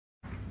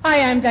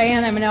Hi, I'm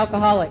Diane. I'm an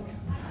alcoholic.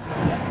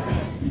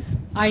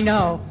 I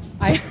know.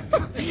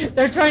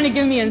 They're trying to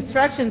give me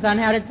instructions on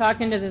how to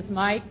talk into this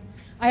mic.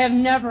 I have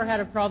never had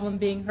a problem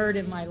being heard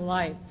in my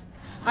life.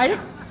 I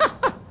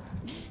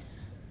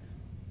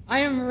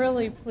am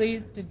really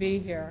pleased to be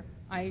here.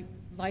 I'd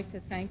like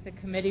to thank the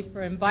committee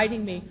for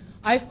inviting me.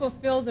 I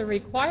fulfill the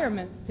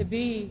requirements to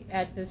be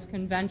at this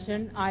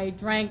convention. I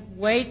drank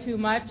way too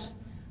much.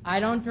 I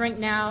don't drink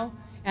now,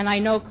 and I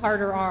know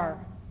Carter R.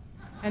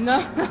 And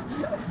that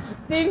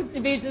seems to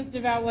be just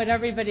about what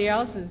everybody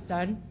else has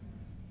done.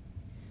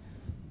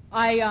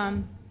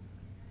 I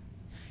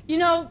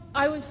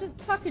was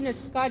talking to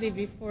Scotty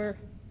before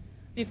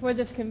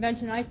this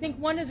convention. I think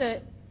one of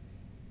the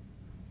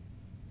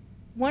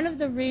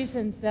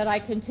reasons that I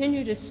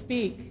continue to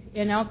speak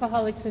in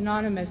Alcoholics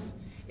Anonymous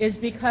is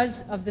because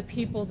of the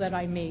people that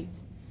I meet.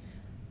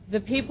 The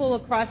people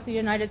across the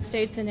United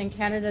States and in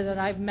Canada that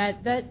I've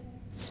met that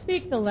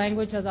speak the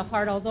language of the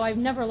heart, although I've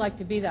never liked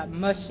to be that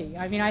mushy.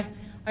 I mean, I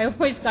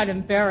always got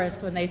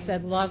embarrassed when they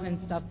said love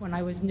and stuff when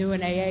I was new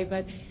in AA,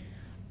 but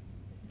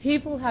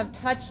people have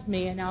touched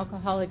me in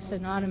Alcoholics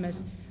Anonymous.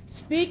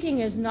 Speaking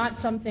is not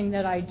something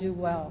that I do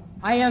well.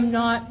 I am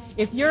not.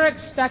 If you're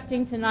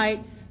expecting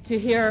tonight to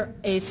hear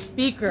a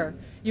speaker,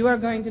 you are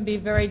going to be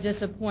very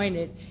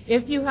disappointed.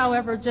 If you,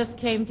 however, just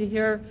came to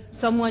hear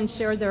someone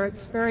share their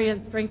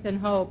experience, strength,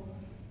 and hope,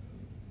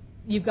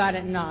 you got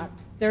it knocked.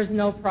 There's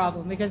no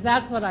problem, because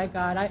that's what I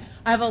got. I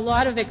have a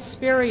lot of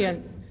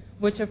experience,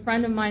 which a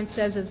friend of mine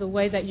says is a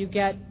way that you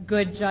get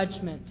good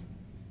judgment.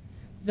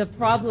 The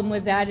problem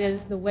with that is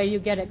the way you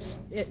get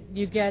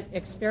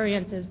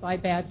experience is by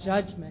bad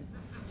judgment.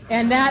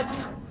 And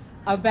that's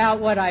about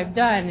what I've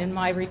done in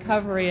my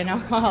recovery in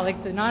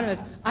Alcoholics Anonymous.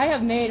 I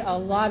have made a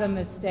lot of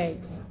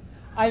mistakes.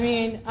 I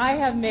mean, I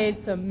have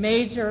made some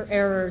major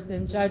errors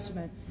in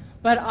judgment,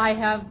 but I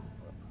have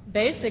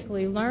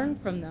basically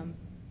learned from them.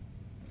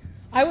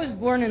 I was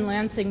born in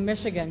Lansing,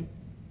 Michigan,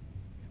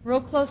 real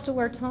close to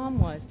where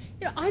Tom was.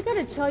 You know, I got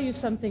to tell you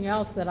something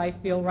else that I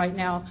feel right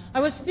now. I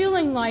was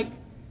feeling like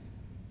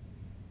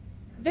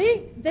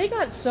they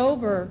got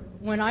sober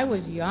when I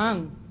was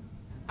young.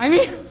 I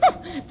mean,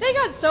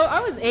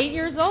 I was 8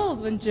 years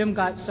old when Jim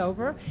got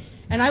sober,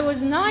 and I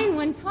was 9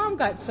 when Tom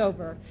got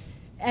sober.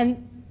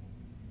 And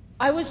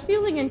I was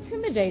feeling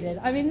intimidated.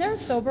 I mean, they're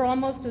sober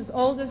almost as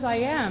old as I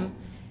am.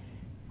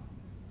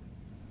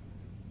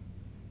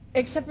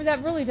 Except for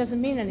that really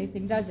doesn't mean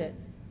anything, does it?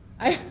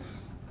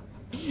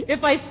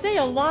 If I stay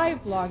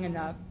alive long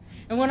enough,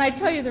 and when I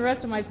tell you the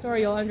rest of my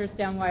story, you'll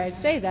understand why I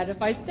say that.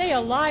 If I stay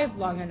alive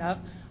long enough,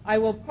 I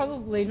will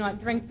probably not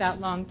drink that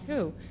long,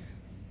 too.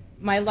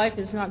 My life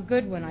is not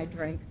good when I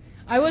drink.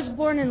 I was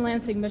born in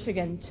Lansing,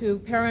 Michigan, to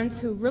parents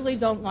who really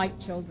don't like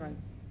children.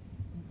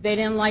 They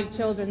didn't like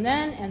children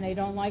then, and they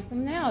don't like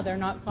them now. They're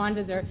not fond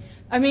of their,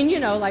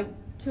 like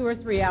 2 or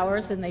 3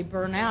 hours, and they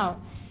burn out.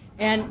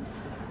 And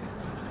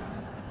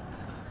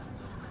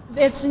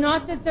it's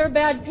not that they're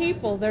bad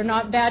people. They're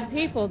not bad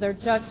people. They're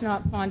just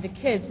not fond of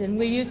kids. And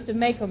we used to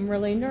make them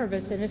really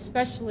nervous, and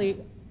especially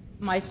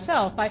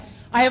myself. I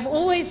have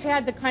always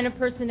had the kind of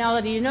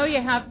personality,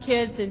 you have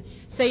kids, and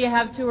say you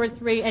have 2 or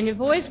 3, and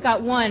you've always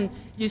got one.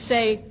 You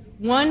say,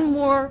 one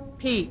more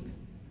peep,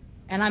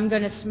 and I'm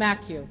going to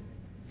smack you.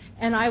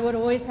 And I would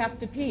always have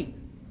to peep.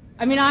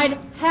 I mean, I'd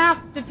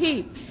have to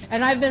peep.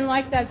 And I've been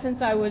like that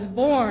since I was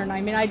born.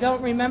 I mean, I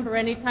don't remember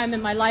any time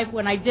in my life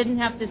when I didn't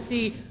have to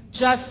see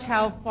just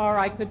how far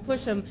I could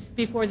push them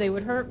before they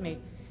would hurt me.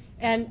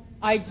 And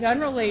I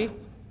generally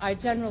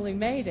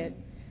made it.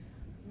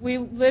 We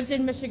lived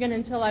in Michigan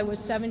until I was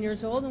 7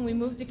 years old, and we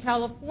moved to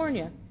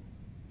California.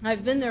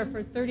 I've been there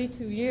for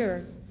 32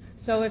 years.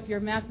 So if you're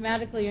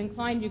mathematically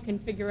inclined, you can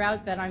figure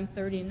out that I'm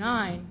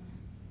 39.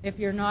 If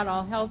you're not,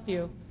 I'll help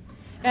you.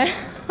 This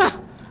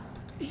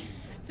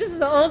is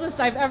the oldest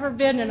I've ever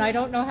been, and I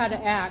don't know how to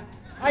act.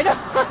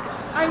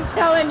 I'm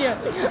telling you.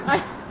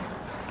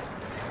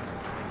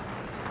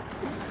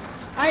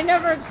 I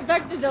never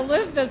expected to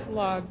live this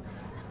long.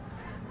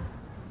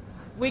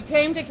 We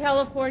came to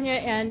California,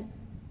 and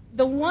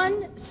the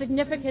one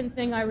significant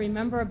thing I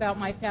remember about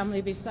my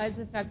family, besides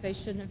the fact they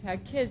shouldn't have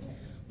had kids,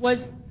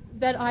 was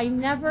that I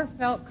never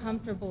felt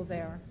comfortable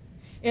there.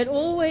 It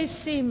always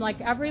seemed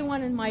like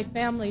everyone in my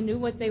family knew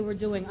what they were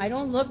doing. I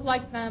don't look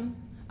like them,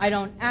 I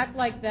don't act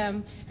like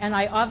them, and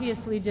I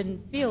obviously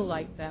didn't feel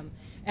like them.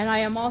 And I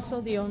am also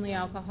the only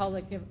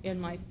alcoholic in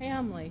my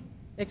family,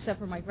 except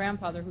for my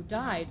grandfather who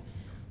died.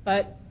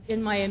 But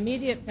in my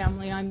immediate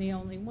family, I'm the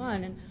only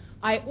one. And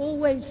I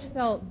always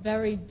felt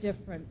very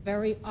different,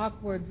 very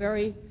awkward,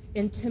 very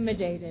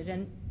intimidated,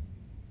 and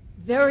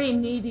very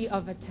needy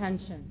of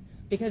attention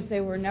because they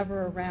were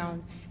never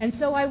around. And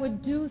so I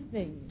would do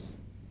things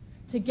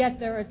to get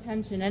their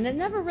attention. And it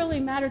never really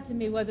mattered to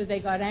me whether they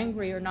got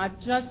angry or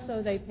not, just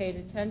so they paid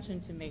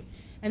attention to me.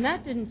 And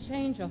that didn't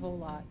change a whole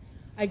lot.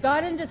 I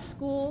got into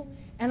school,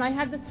 and I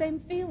had the same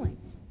feelings.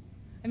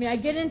 I mean, I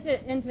get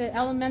into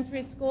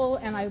elementary school,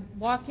 and I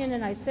walk in,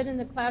 and I sit in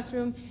the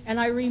classroom, and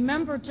I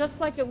remember just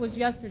like it was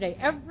yesterday,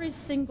 every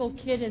single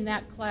kid in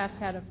that class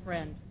had a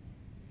friend.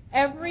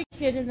 Every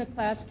kid in the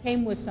class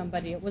came with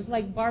somebody. It was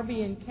like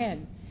Barbie and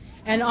Ken.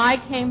 And I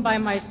came by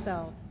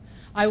myself.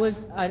 I was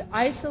an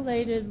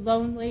isolated,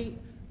 lonely,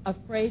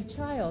 afraid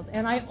child.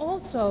 And I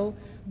also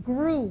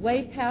grew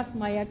way past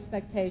my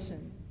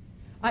expectations.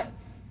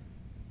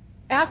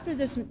 After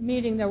this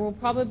meeting, there will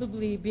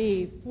probably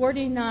be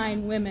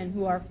 49 women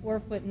who are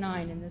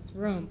 4'9" in this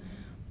room.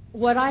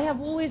 What I have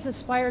always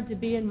aspired to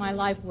be in my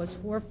life was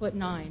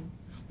 4'9".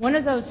 One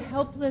of those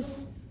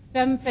helpless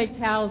femme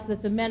fatales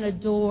that the men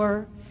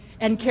adore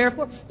and care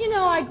for. You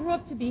know, I grew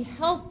up to be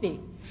healthy.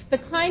 The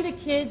kind of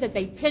kid that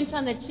they pinch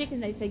on the cheek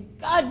and they say,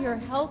 God, you're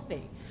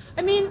healthy.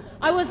 I mean,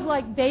 I was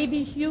like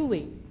baby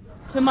Huey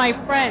to my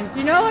friends.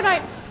 You know what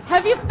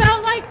have you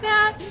felt like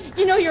that?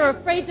 You know, you're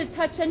afraid to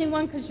touch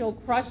anyone because you'll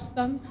crush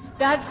them.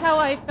 That's how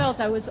I felt.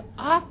 I was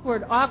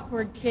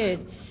awkward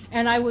kid.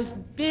 And I was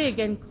big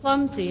and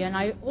clumsy. And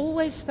I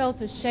always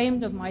felt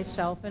ashamed of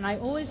myself. And I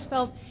always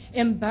felt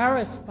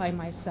embarrassed by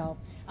myself.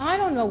 I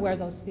don't know where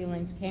those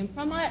feelings came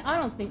from. I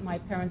don't think my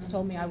parents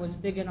told me I was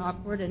big and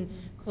awkward and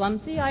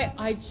clumsy.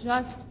 I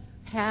just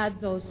had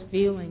those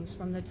feelings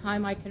from the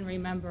time I can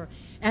remember.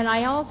 And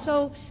I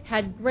also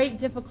had great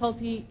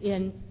difficulty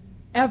in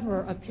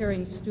ever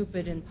appearing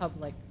stupid in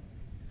public.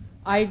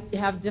 I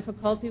have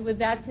difficulty with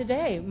that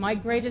today. My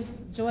greatest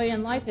joy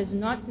in life is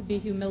not to be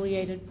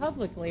humiliated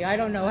publicly. I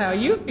don't know how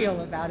you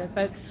feel about it,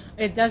 but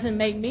it doesn't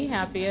make me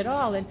happy at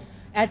all. And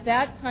at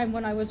that time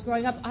when I was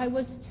growing up, I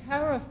was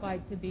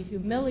terrified to be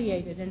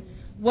humiliated. And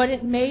what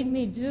it made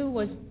me do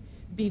was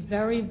be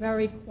very,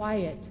 very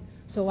quiet,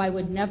 so I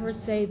would never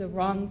say the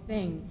wrong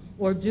thing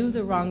or do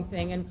the wrong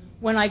thing. And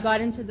when I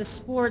got into the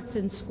sports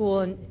in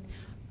school, and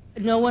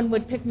no one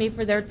would pick me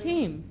for their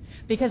team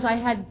because I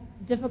had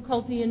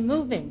difficulty in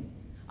moving.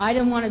 I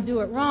didn't want to do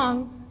it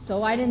wrong,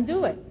 so I didn't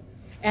do it.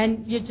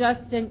 And you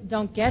just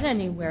don't get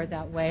anywhere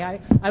that way.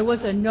 I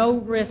was a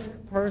no-risk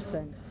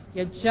person.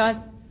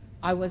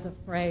 I was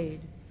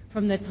afraid.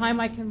 From the time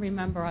I can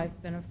remember,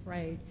 I've been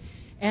afraid.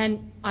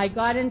 And I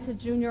got into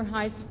junior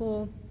high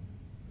school,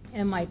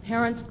 and my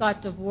parents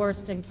got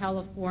divorced in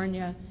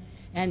California,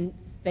 and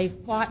they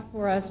fought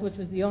for us, which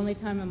was the only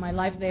time in my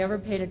life they ever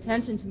paid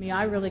attention to me.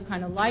 I really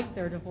kind of liked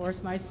their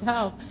divorce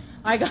myself.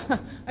 I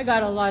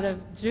got a lot of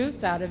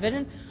juice out of it.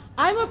 And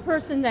I'm a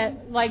person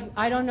that, like,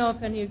 I don't know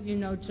if any of you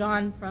know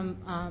John from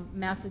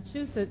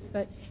Massachusetts,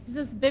 but he's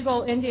this big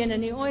old Indian,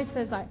 and he always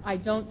says, I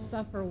don't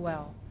suffer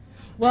well.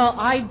 Well,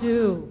 I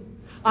do.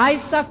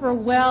 I suffer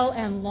well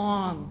and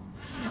long.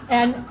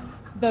 And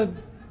the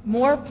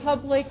more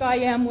public I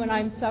am when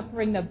I'm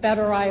suffering, the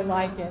better I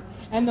like it.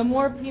 And the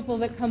more people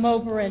that come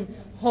over and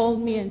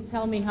hold me and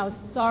tell me how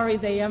sorry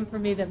they am for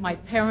me that my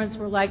parents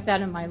were like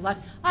that in my life,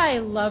 I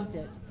loved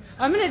it.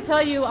 I'm going to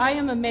tell you, I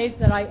am amazed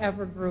that I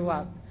ever grew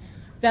up,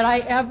 that I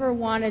ever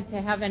wanted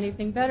to have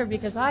anything better,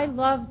 because I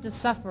loved to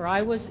suffer.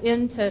 I was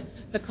into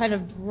the kind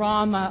of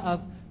drama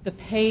of the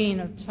pain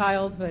of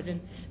childhood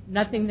and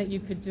nothing that you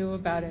could do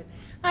about it.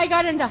 I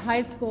got into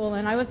high school,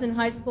 and I was in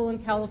high school in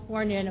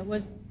California, and it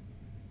was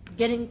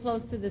getting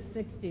close to the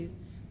 60s.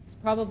 It's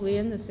probably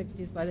in the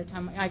 60s by the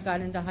time I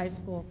got into high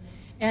school.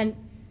 And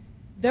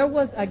there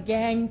was a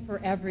gang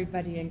for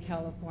everybody in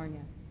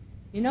California.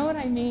 You know what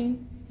I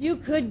mean? You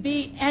could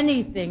be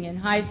anything in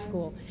high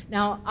school.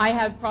 Now, I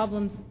had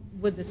problems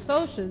with the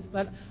socials,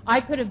 but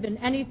I could have been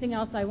anything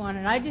else I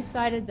wanted. I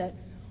decided that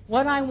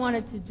what I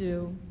wanted to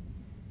do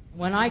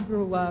when I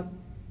grew up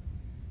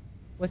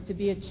was to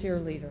be a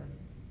cheerleader.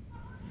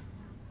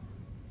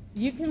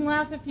 You can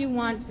laugh if you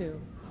want to,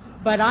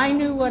 but I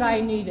knew what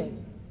I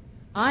needed.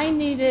 I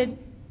needed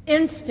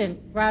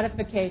instant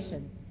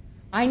gratification.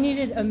 I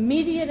needed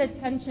immediate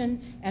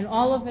attention, and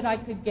all of it I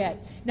could get.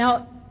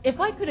 Now, if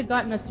I could have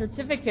gotten a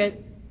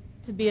certificate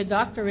to be a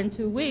doctor in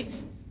 2 weeks,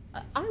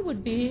 I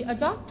would be a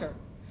doctor,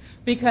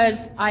 because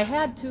I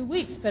had 2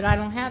 weeks, but I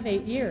don't have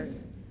 8 years.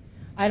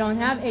 I don't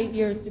have 8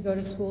 years to go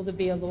to school to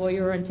be a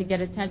lawyer and to get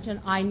attention.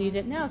 I need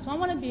it now, so I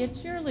want to be a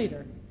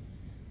cheerleader.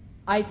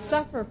 I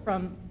suffer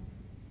from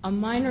a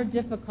minor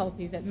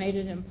difficulty that made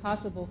it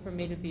impossible for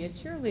me to be a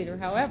cheerleader.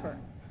 However,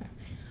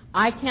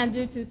 I can't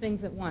do two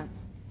things at once.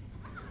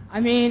 I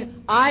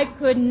mean, I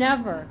could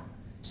never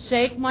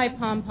shake my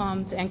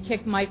pom-poms and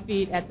kick my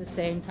feet at the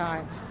same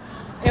time.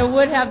 It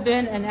would have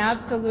been an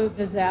absolute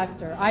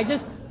disaster.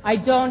 I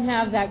don't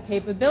have that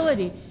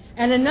capability.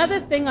 And another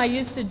thing I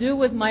used to do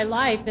with my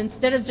life,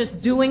 instead of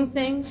just doing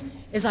things,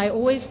 is I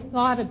always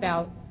thought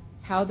about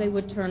how they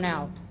would turn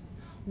out.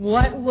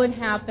 What would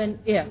happen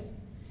if?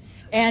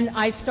 And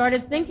I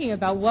started thinking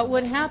about what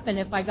would happen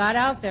if I got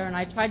out there and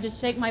I tried to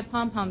shake my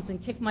pom-poms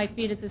and kick my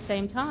feet at the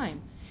same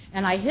time,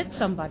 and I hit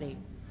somebody.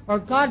 Or,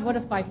 God, what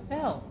if I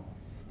fell?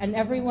 And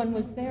everyone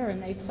was there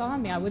and they saw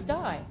me. I would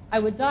die. I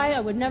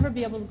would never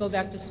be able to go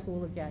back to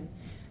school again.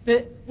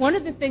 One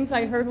of the things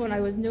I heard when I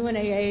was new in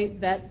AA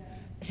that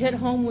hit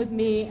home with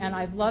me, and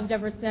I've loved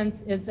ever since,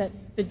 is that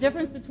the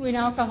difference between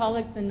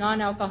alcoholics and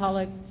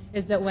non-alcoholics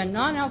is that when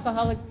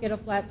non-alcoholics get a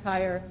flat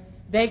tire,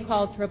 they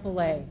call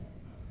AAA.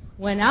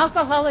 When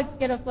alcoholics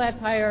get a flat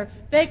tire,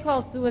 they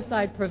call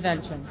suicide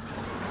prevention.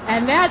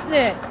 And that's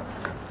it.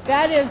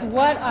 That is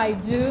what I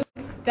do.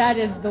 That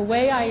is the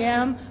way I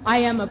am. I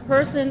am a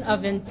person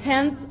of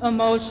intense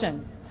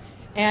emotion.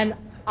 And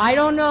I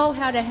don't know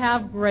how to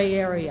have gray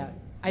area.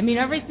 I mean,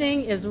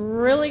 everything is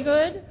really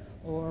good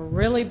or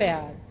really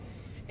bad.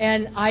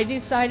 And I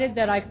decided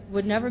that I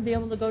would never be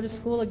able to go to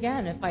school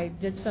again if I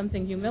did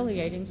something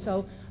humiliating.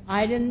 So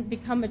I didn't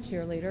become a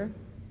cheerleader.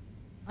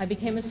 I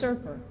became a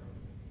surfer.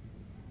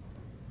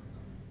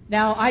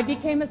 Now, I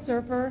became a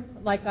surfer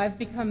like I've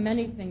become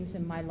many things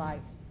in my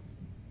life.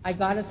 I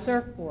got a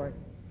surfboard.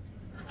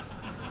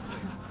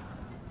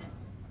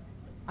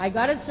 I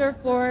got a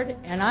surfboard,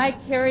 and I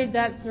carried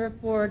that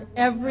surfboard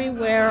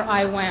everywhere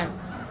I went.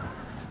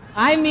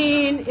 I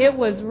mean, it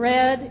was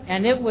red,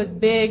 and it was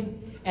big,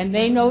 and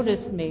they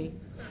noticed me,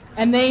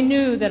 and they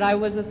knew that I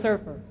was a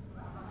surfer.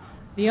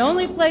 The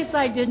only place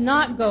I did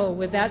not go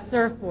with that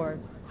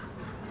surfboard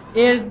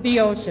is the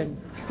ocean.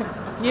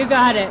 You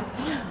got it.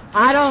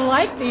 I don't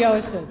like the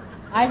ocean.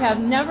 I have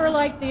never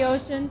liked the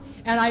ocean,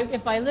 and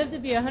if I live to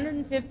be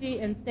 150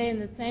 and stay in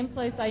the same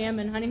place I am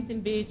in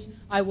Huntington Beach,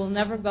 I will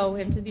never go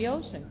into the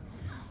ocean.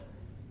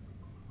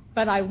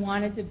 But I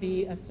wanted to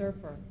be a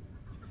surfer.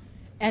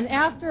 And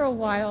after a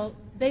while,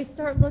 they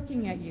start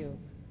looking at you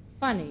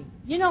funny.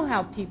 You know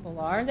how people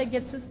are. They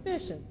get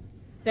suspicious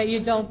that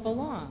you don't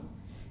belong.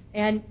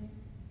 And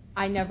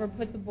I never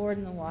put the board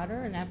in the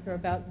water, and after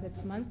about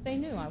 6 months, they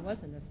knew I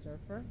wasn't a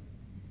surfer.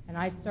 And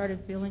I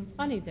started feeling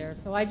funny there.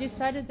 So I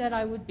decided that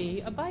I would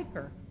be a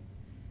biker,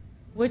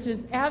 which is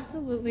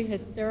absolutely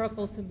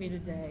hysterical to me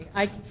today.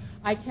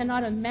 I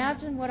cannot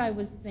imagine what I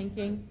was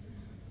thinking.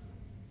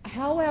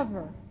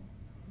 However,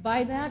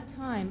 by that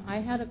time, I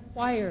had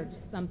acquired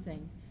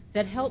something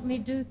that helped me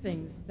do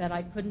things that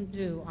I couldn't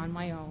do on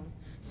my own,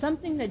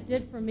 something that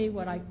did for me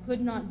what I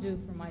could not do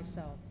for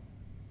myself.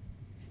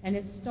 And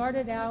it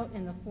started out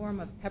in the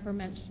form of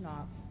peppermint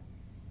schnapps.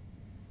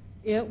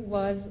 It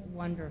was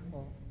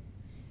wonderful.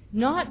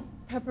 Not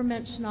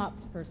peppermint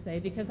schnapps per se,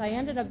 because I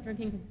ended up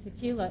drinking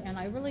tequila and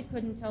I really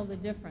couldn't tell the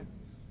difference.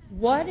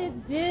 What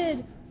it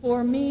did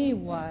for me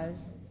was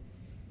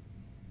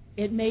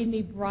it made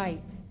me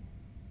bright.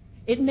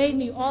 It made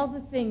me all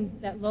the things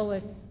that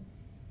Lois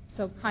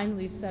so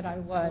kindly said I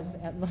was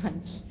at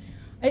lunch.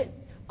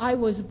 I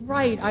was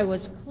bright. I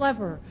was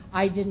clever.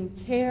 I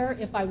didn't care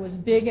if I was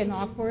big and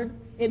awkward.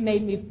 It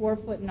made me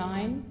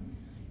 4'9".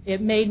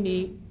 It made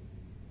me,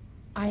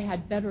 I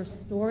had better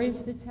stories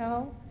to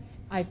tell.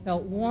 I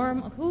felt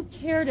warm. Who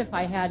cared if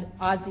I had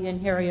Ozzie and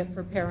Harriet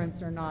for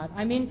parents or not?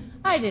 I mean,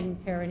 I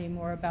didn't care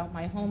anymore about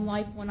my home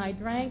life when I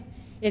drank.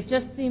 It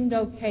just seemed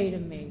okay to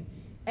me.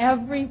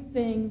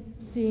 Everything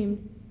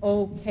seemed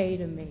okay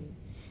to me.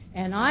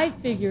 And I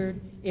figured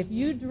if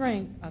you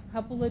drink a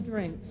couple of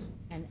drinks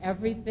and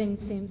everything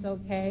seems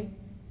okay,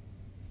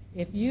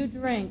 if you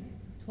drink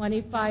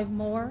 25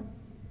 more,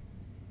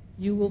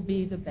 you will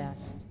be the best.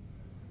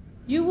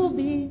 You will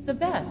be the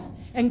best.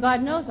 And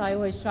God knows I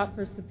always shot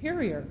for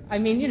superior. I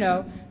mean,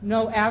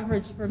 no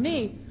average for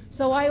me.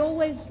 So I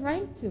always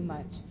drank too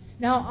much.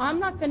 Now, I'm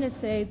not going to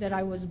say that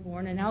I was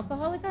born an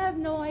alcoholic. I have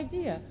no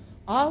idea.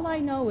 All I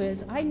know is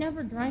I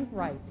never drank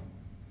right.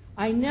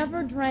 I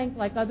never drank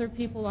like other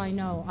people I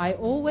know. I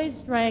always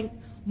drank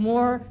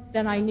more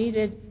than I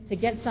needed to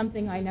get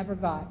something I never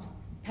got,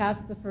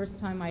 past the first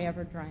time I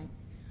ever drank.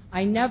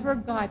 I never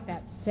got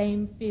that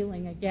same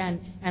feeling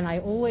again, and I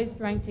always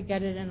drank to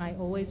get it, and I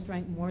always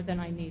drank more than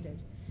I needed.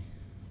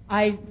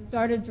 I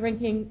started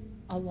drinking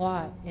a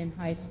lot in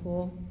high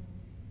school.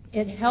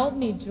 It helped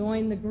me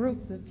join the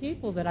groups of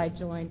people that I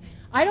joined.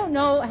 I don't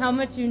know how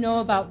much you know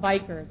about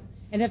bikers,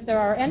 and if there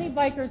are any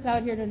bikers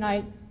out here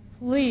tonight,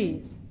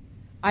 please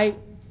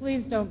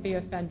don't be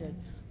offended.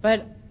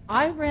 But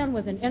I ran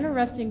with an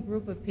interesting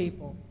group of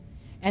people,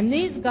 and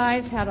these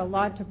guys had a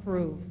lot to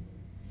prove.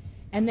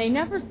 And they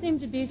never seemed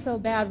to be so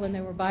bad when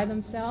they were by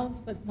themselves,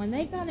 but when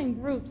they got in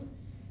groups,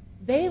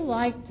 they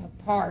liked to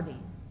party.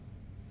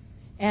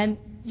 And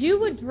you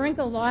would drink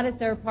a lot at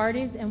their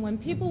parties, and when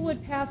people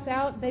would pass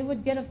out, they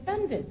would get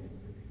offended.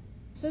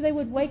 So they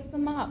would wake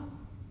them up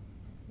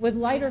with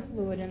lighter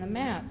fluid and a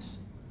match.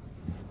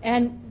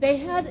 And they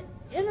had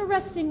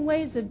interesting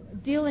ways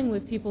of dealing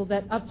with people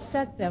that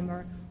upset them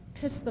or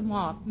pissed them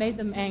off, made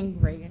them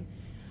angry. And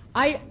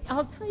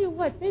I'll tell you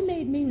what, they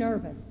made me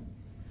nervous.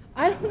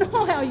 I don't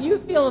know how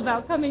you feel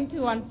about coming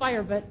to on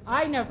fire, but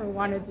I never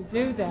wanted to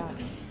do that.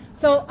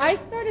 So I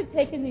started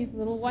taking these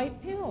little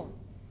white pills.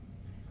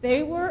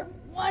 They were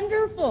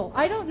wonderful.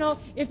 I don't know,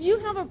 if you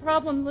have a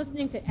problem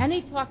listening to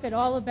any talk at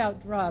all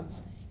about drugs,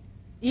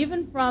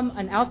 even from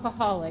an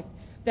alcoholic,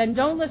 then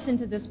don't listen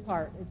to this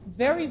part. It's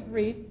very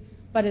brief,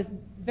 but it's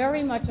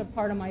very much a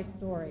part of my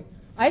story.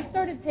 I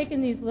started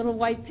taking these little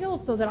white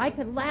pills so that I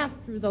could last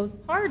through those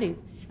parties.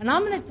 And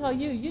I'm going to tell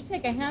you, you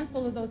take a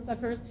handful of those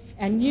suckers,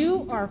 and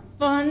you are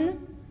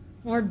fun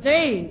for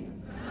days.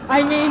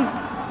 I mean,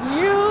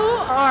 you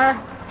are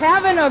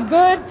having a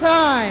good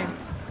time.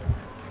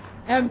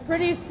 And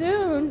pretty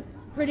soon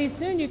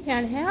you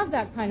can't have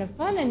that kind of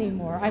fun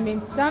anymore. I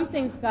mean,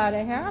 something's got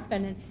to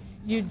happen. And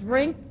you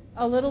drink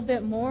a little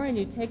bit more, and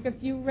you take a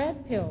few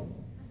red pills.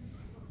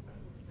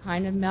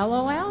 kind of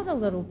mellow out a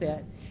little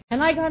bit.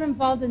 And I got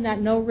involved in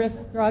that no-risk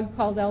drug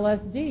called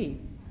LSD.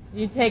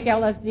 You take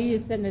LSD,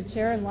 you sit in a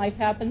chair, and life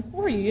happens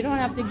for you. You don't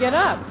have to get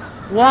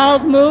up.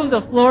 Walls move,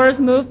 the floors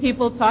move,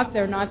 people talk,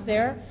 they're not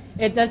there.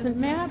 It doesn't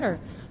matter.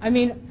 I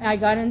mean, I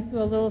got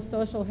into a little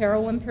social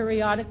heroin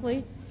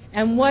periodically,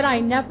 and what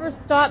I never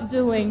stopped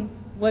doing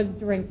was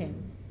drinking.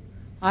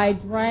 I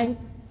drank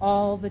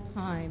all the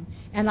time,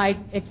 and I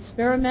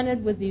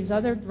experimented with these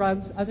other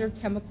drugs, other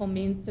chemical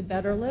means to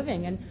better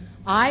living, and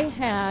I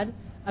had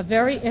a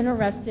very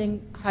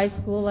interesting high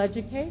school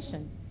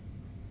education.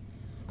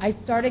 I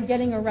started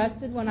getting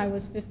arrested when I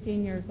was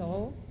 15 years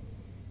old.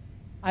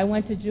 I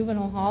went to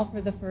juvenile hall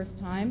for the first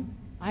time.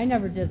 I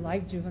never did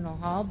like juvenile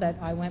hall, but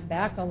I went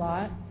back a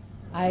lot.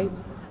 I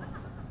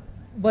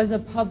was a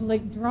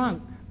public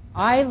drunk.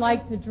 I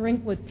like to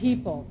drink with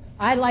people.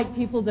 I like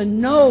people to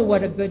know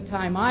what a good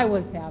time I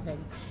was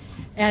having.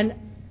 And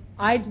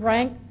I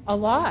drank a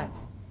lot.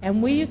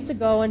 And we used to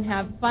go and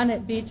have fun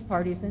at beach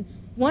parties. And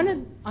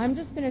I'm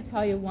just going to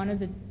tell you one of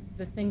the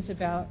things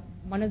about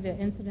one of the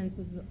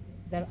incidences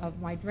of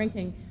my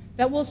drinking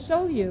that will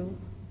show you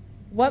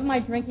what my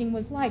drinking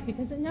was like,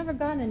 because it never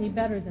got any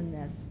better than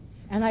this.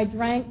 And I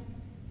drank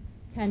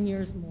 10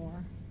 years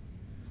more.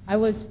 I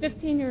was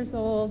 15 years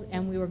old,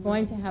 and we were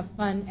going to have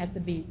fun at the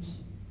beach.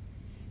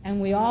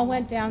 And we all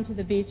went down to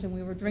the beach, and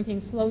we were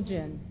drinking sloe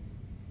gin,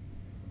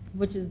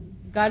 which has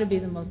got to be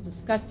the most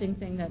disgusting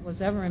thing that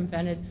was ever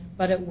invented,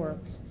 but it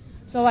works.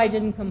 So I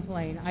didn't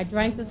complain. I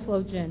drank the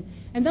sloe gin.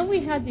 And then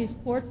we had these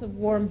quarts of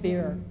warm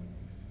beer.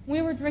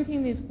 We were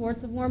drinking these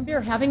quarts of warm beer,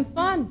 having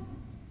fun.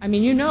 I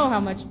mean, you know how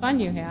much fun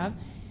you have.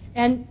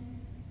 And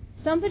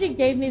somebody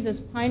gave me this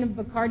pint of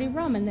Bacardi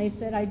rum, and they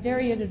said, I dare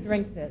you to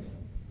drink this.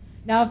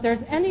 Now, if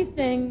there's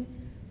anything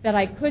that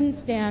I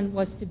couldn't stand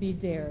was to be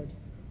dared.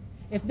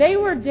 If they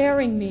were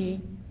daring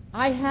me,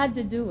 I had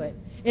to do it.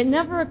 It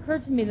never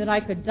occurred to me that I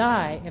could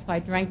die if I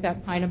drank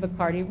that pint of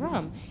Bacardi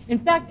rum.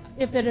 In fact,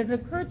 if it had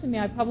occurred to me,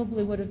 I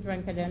probably would have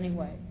drank it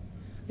anyway,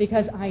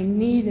 because I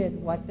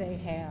needed what they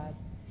had.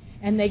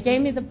 And they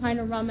gave me the pint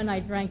of rum, and I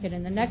drank it.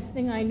 And the next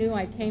thing I knew,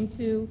 I came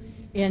to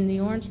in the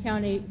Orange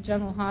County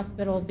General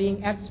Hospital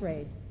being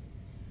x-rayed.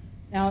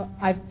 Now,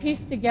 I've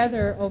pieced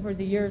together over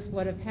the years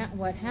what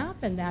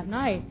happened that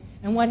night.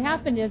 And what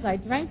happened is I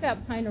drank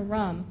that pint of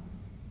rum,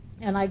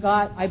 and I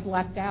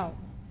blacked out.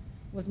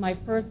 It was my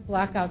first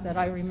blackout that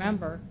I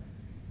remember,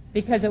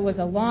 because it was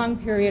a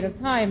long period of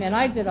time, and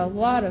I did a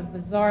lot of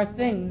bizarre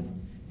things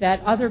that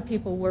other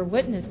people were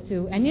witness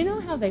to. And you know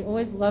how they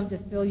always love to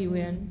fill you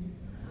in?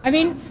 I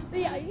mean,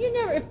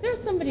 if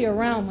there's somebody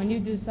around when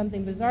you do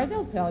something bizarre,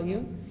 they'll tell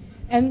you.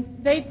 And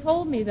they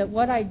told me that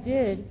what I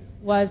did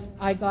was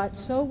I got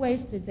so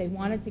wasted they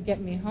wanted to get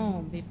me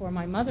home before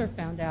my mother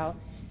found out.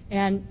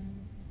 And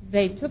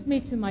they took me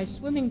to my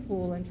swimming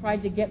pool and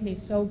tried to get me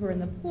sober in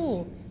the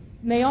pool.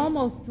 And they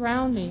almost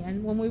drowned me.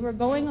 And when we were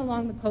going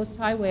along the coast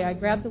highway, I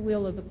grabbed the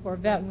wheel of the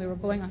Corvette, and we were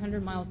going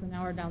 100 miles an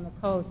hour down the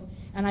coast,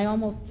 and I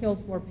almost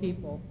killed 4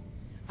 people.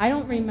 I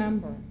don't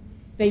remember.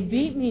 They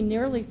beat me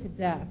nearly to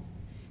death.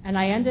 And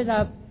I ended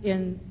up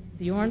in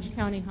the Orange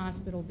County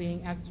Hospital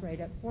being x-rayed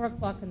at 4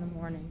 o'clock in the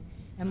morning,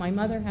 and my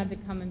mother had to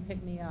come and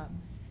pick me up.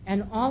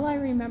 And all I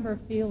remember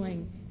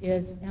feeling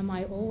is, am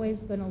I always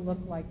going to look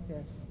like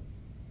this?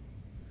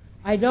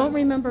 I don't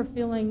remember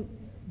feeling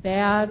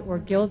bad or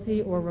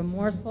guilty or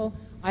remorseful.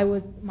 I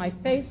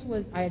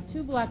had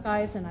 2 black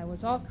eyes, and I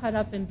was all cut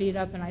up and beat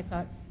up, and I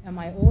thought, am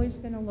I always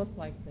going to look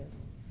like this?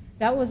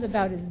 That was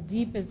about as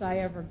deep as I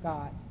ever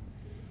got.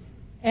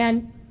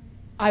 And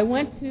I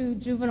went to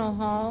juvenile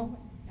hall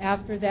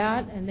after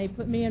that, and they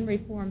put me in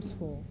reform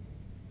school.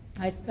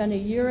 I spent a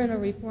year in a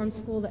reform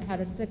school that had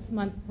a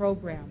 6-month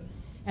program.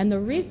 And the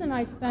reason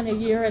I spent a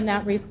year in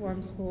that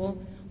reform school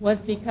was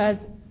because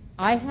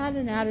I had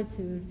an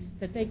attitude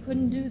that they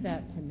couldn't do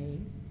that to me,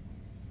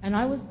 and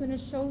I was going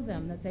to show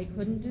them that they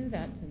couldn't do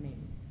that to me.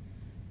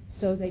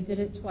 So they did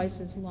it twice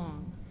as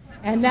long.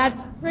 And that's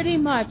pretty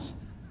much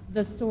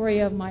the story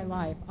of my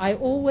life. I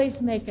always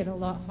make it a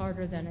lot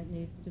harder than it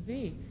needs to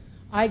be.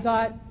 I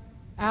got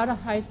out of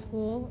high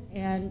school,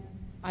 and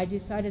I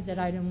decided that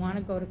I didn't want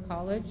to go to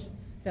college,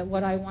 that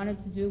what I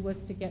wanted to do was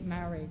to get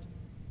married.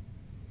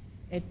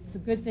 It's a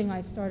good thing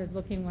I started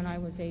looking when I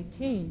was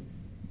 18.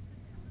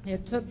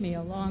 It took me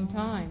a long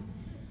time.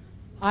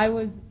 I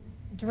was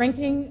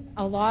drinking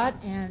a lot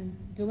and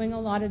doing a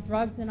lot of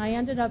drugs, and I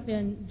ended up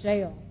in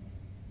jail,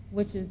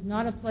 which is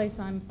not a place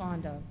I'm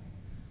fond of.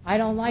 I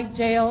don't like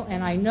jail,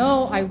 and I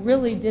know I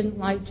really didn't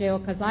like jail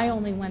because I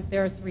only went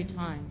there 3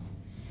 times.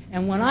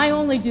 And when I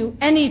only do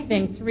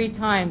anything 3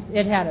 times,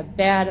 it had a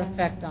bad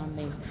effect on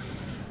me.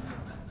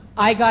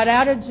 I got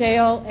out of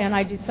jail, and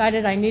I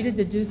decided I needed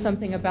to do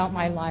something about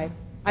my life.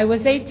 I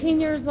was 18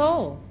 years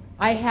old.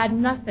 I had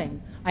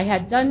nothing. I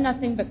had done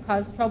nothing but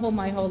cause trouble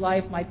my whole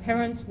life. My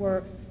parents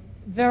were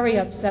very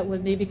upset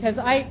with me because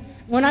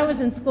when I was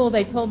in school,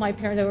 they told my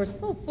parents, they were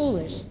so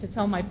foolish to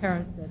tell my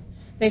parents this.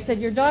 They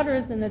said, your daughter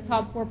is in the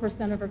top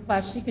 4% of her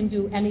class. She can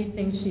do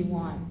anything she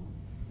wants.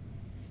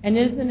 And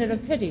isn't it a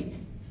pity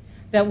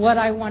that what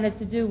I wanted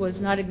to do was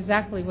not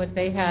exactly what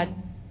had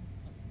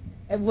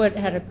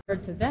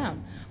occurred to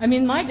them. I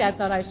mean, my dad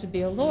thought I should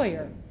be a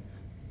lawyer.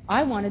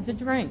 I wanted to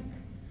drink.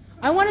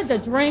 I wanted to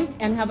drink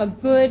and have a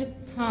good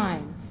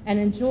time and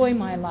enjoy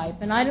my life,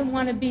 and I didn't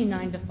want to be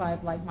 9 to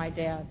 5 like my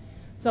dad.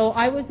 So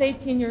I was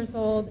 18 years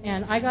old,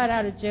 and I got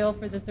out of jail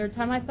for the third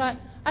time. I thought,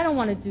 I don't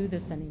want to do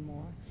this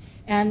anymore.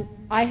 And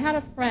I had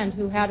a friend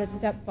who had a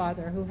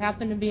stepfather who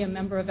happened to be a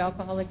member of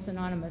Alcoholics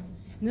Anonymous.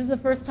 And this is the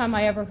first time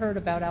I ever heard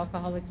about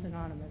Alcoholics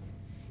Anonymous.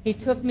 He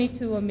took me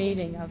to a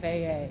meeting of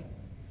AA.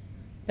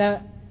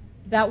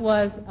 That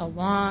was a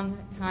long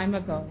time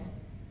ago.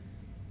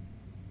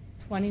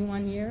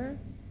 21 years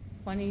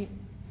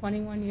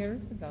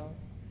ago.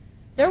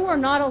 There were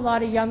not a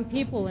lot of young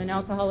people in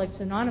Alcoholics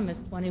Anonymous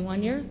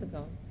 21 years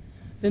ago.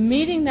 The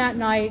meeting that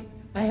night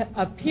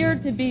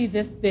appeared to be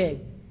this big.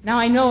 Now,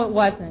 I know it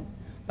wasn't,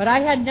 but I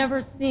had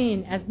never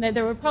seen as many.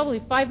 There were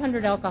probably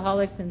 500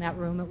 alcoholics in that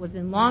room. It was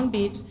in Long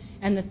Beach,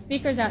 and the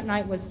speaker that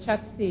night was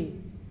Chuck C.,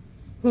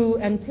 who,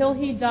 until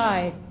he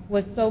died,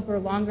 was sober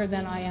longer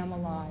than I am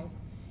alive.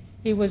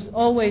 He was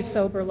always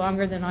sober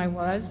longer than I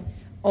was,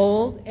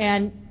 old,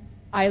 and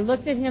I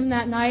looked at him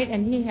that night,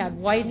 and he had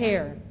white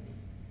hair.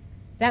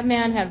 That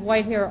man had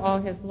white hair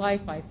all his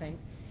life, I think.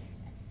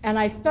 And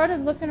I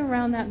started looking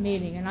around that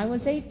meeting, and I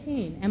was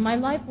 18, and my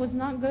life was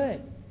not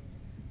good.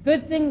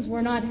 Good things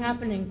were not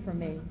happening for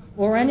me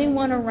or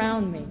anyone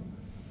around me.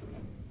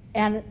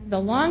 And the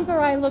longer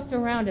I looked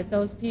around at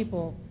those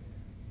people,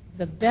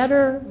 the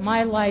better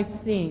my life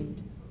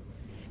seemed,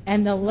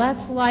 and the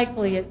less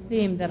likely it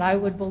seemed that I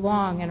would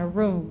belong in a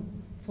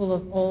room full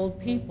of old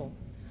people.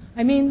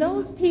 I mean,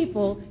 those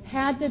people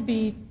had to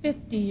be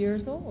 50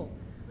 years old.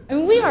 I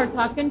mean, we are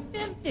talking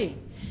 50.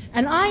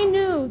 And I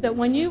knew that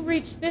when you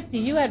reached 50,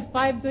 you had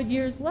 5 good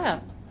years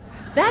left.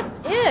 That's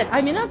it.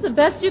 I mean, that's the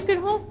best you could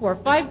hope for.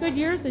 5 good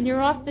years and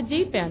you're off the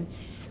deep end.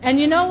 And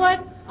you know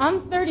what?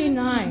 I'm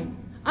 39.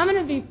 I'm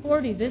going to be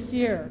 40 this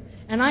year.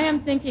 And I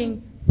am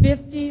thinking,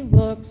 50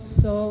 looks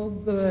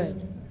so good.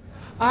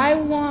 I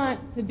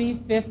want to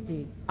be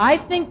 50. I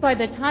think by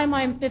the time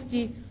I'm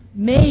 50,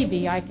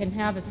 maybe I can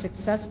have a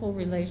successful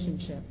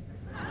relationship.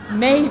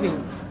 Maybe.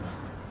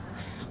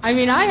 I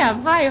mean, I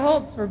have high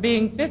hopes for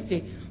being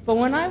 50. But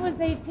when I was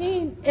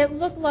 18, it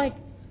looked like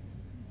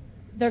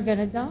they're going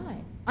to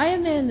die. I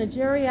am in the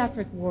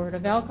geriatric ward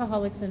of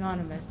Alcoholics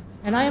Anonymous,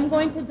 and I am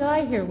going to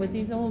die here with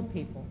these old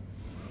people.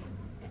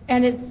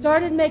 And it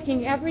started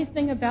making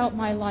everything about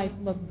my life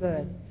look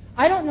good.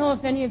 I don't know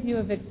if any of you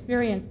have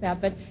experienced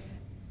that, but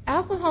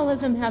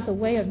alcoholism has a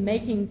way of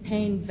making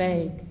pain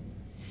vague.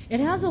 It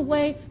has a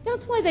way,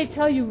 that's why they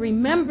tell you,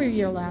 remember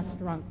your last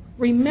drunk.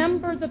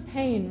 Remember the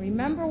pain.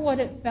 Remember what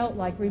it felt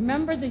like.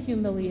 Remember the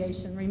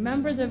humiliation.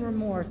 Remember the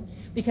remorse.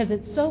 Because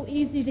it's so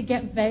easy to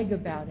get vague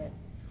about it.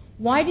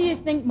 Why do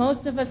you think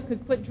most of us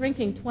could quit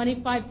drinking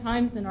 25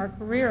 times in our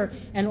career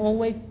and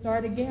always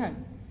start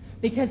again?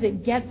 Because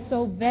it gets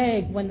so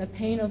vague when the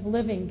pain of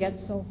living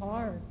gets so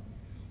hard.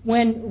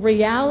 When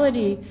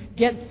reality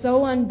gets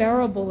so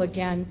unbearable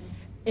again,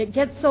 it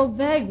gets so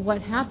vague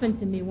what happened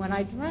to me when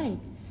I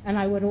drank. And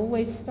I would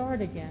always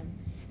start again.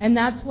 And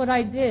that's what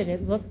I did.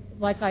 It looked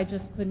like I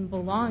just couldn't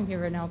belong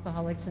here in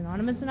Alcoholics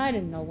Anonymous, and I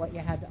didn't know what you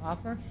had to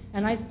offer.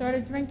 And I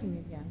started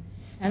drinking again.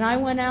 And I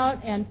went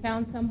out and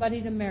found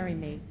somebody to marry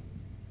me.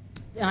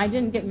 And I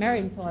didn't get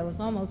married until I was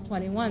almost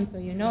 21, so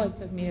you know it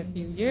took me a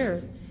few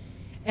years.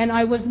 And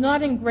I was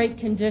not in great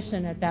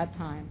condition at that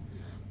time.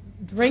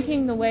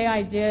 Drinking the way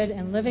I did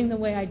and living the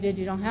way I did,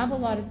 you don't have a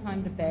lot of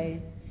time to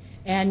bathe.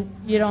 And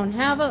you don't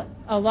have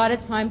a lot of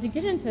time to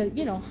get into,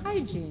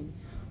 hygiene,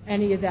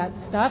 any of that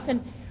stuff.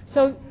 And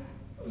so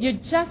you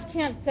just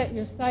can't set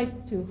your sights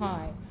too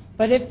high.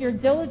 But if you're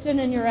diligent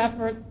in your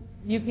effort,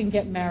 you can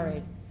get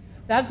married.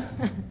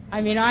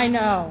 I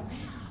know.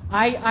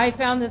 I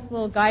found this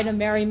little guy to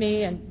marry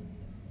me, and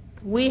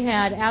we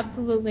had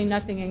absolutely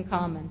nothing in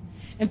common.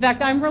 In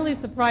fact, I'm really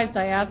surprised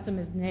I asked him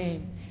his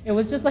name. It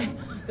was just like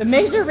the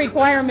major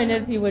requirement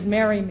is he would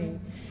marry me.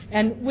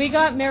 And we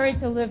got married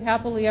to live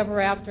happily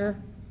ever after,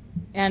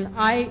 and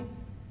I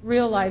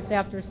realized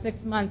after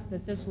 6 months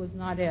that this was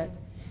not it.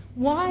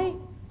 Why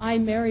I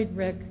married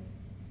Rick,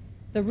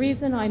 the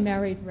reason I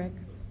married Rick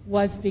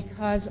was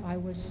because I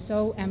was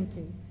so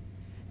empty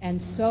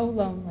and so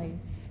lonely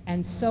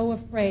and so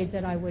afraid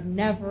that I would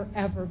never,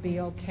 ever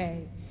be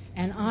okay.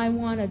 And I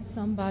wanted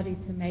somebody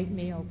to make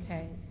me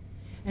okay.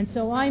 And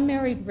so I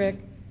married Rick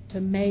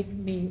to make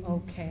me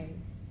okay.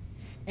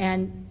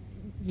 And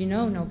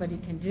nobody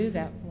can do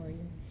that for you.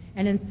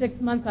 And in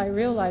 6 months I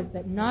realized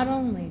that not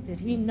only did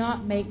he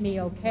not make me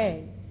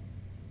okay,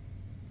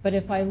 but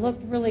if I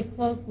looked really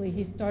closely,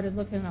 he started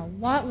looking a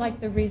lot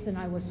like the reason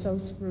I was so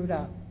screwed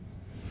up.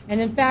 And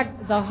in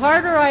fact, the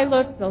harder I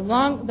looked,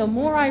 the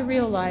more I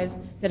realized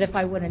that if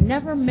I would have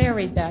never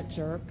married that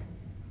jerk,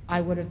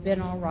 I would have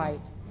been all right.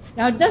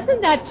 Now,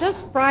 doesn't that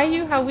just fry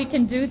you how we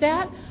can do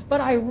that?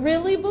 But I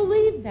really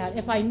believe that.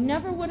 If I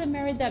never would have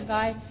married that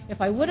guy, if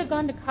I would have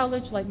gone to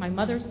college like my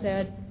mother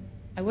said,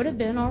 I would have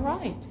been all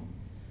right.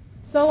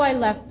 So I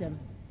left him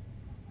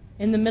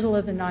in the middle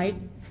of the night.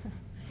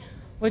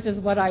 which is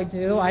what I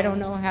do. I don't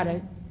know how to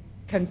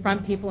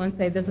confront people and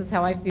say, this is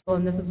how I feel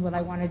and this is what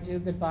I want to do,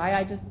 goodbye.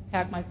 I just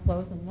packed my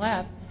clothes and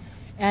left.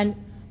 And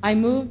I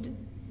moved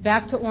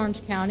back to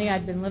Orange County.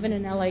 I'd been living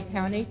in LA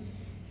County.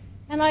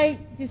 And I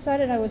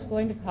decided I was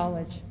going to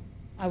college.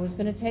 I was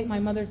going to take my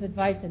mother's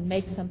advice and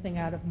make something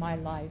out of my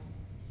life.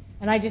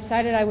 And I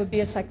decided I would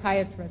be a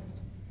psychiatrist.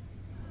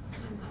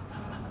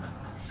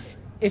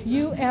 If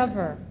you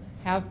ever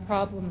have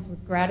problems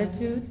with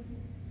gratitude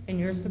in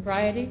your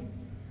sobriety,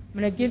 I'm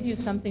going to give you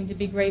something to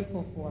be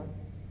grateful for.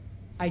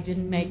 I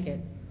didn't make it.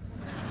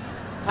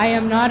 I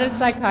am not a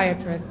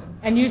psychiatrist,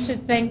 and you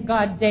should thank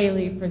God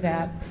daily for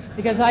that,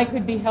 because I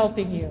could be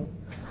helping you.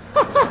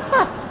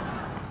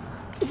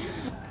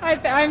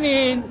 I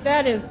mean,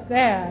 that is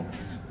sad.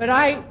 But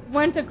I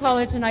went to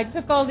college and I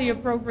took all the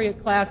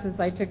appropriate classes.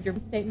 I took your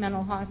state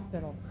mental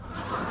hospital,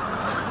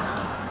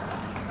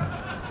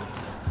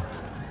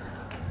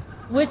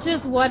 which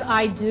is what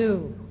I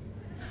do.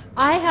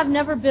 I have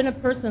never been a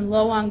person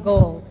low on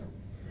goals.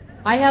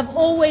 I have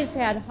always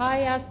had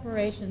high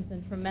aspirations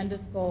and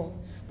tremendous goals.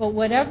 But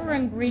whatever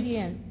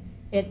ingredient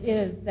it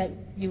is that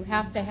you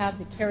have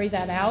to carry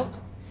that out,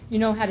 you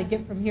know how to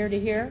get from here to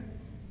here,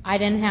 I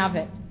didn't have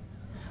it.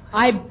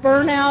 I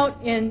burn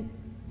out in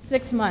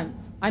 6 months.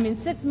 I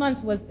mean, 6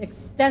 months was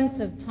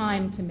extensive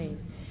time to me.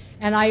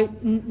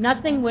 And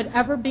nothing would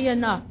ever be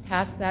enough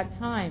past that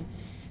time.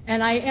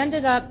 And I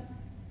ended up,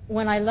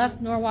 when I left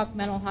Norwalk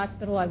Mental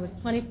Hospital, I was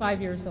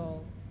 25 years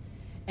old.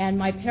 And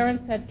my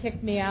parents had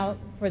kicked me out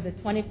for the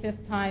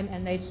 25th time,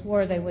 and they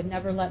swore they would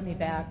never let me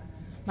back.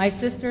 My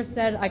sister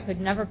said I could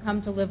never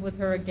come to live with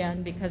her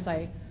again because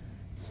I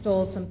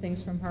stole some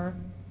things from her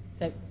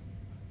that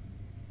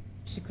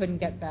she couldn't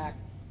get back.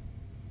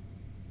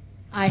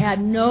 I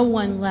had no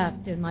one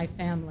left in my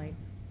family.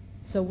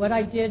 So what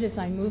I did is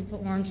I moved to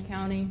Orange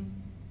County,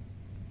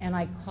 and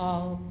I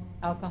called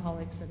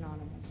Alcoholics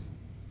Anonymous.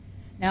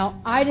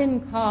 Now, I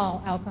didn't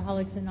call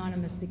Alcoholics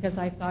Anonymous because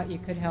I thought you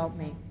could help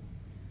me.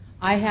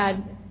 I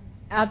had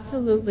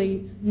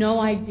absolutely no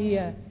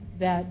idea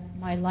that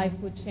my life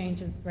would change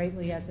as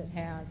greatly as it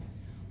has.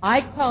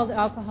 I called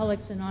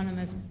Alcoholics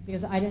Anonymous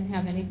because I didn't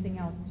have anything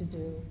else to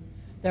do.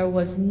 There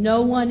was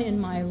no one in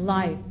my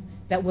life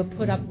that would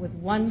put up with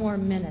one more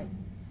minute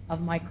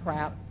of my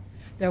crap.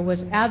 There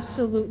was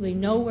absolutely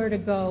nowhere to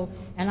go,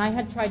 and I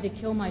had tried to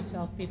kill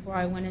myself before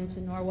I went into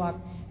Norwalk,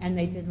 and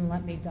they didn't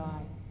let me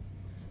die.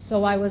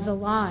 So I was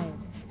alive,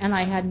 and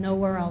I had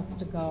nowhere else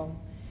to go.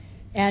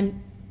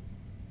 And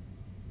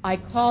I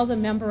called a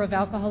member of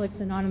Alcoholics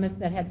Anonymous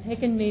that had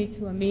taken me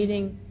to a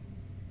meeting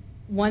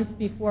once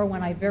before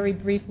when I very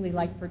briefly,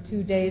 like for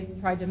 2 days,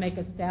 tried to make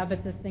a stab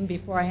at this thing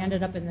before I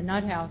ended up in the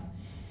nut house.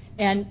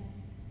 And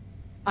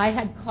I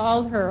had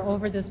called her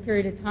over this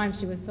period of time.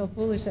 She was so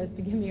foolish as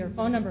to give me her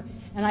phone number.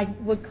 And I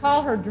would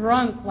call her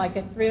drunk, like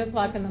at 3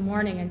 o'clock in the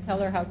morning, and tell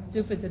her how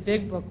stupid the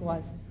big book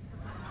was.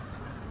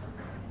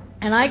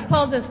 And I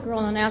called this girl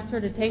and asked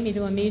her to take me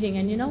to a meeting.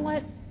 And you know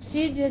what?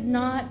 She did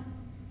not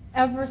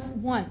ever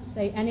once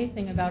say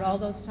anything about all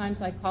those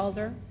times I called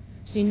her.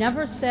 She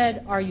never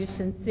said, are you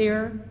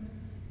sincere?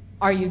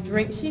 Are you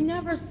drink? She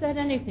never said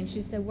anything.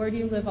 She said, where do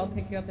you live? I'll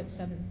pick you up at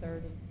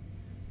 7:30.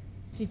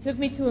 She took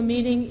me to a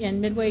meeting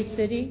in Midway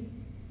City,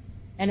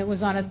 and it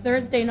was on a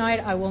Thursday night.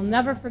 I will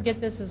never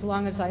forget this as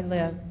long as I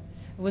live.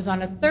 It was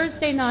on a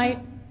Thursday night.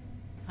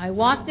 I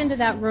walked into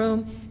that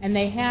room, and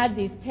they had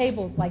these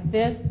tables like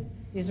this,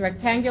 these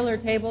rectangular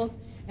tables,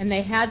 and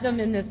they had them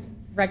in this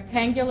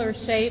rectangular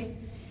shape,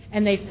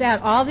 and they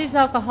sat all these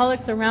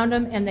alcoholics around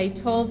them, and they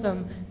told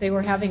them they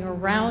were having a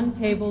round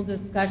table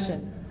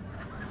discussion.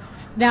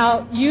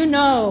 Now, you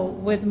know,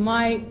 with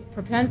my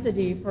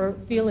propensity for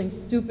feeling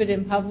stupid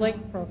in public,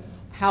 for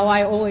how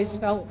I always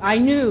felt, I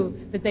knew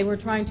that they were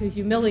trying to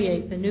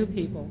humiliate the new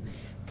people,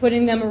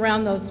 putting them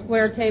around those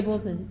square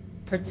tables and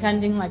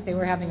pretending like they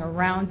were having a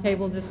round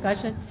table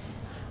discussion.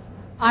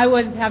 I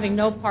was having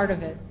no part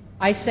of it.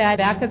 I sat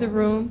back of the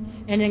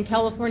room, and in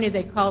California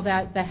they call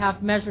that the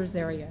half measures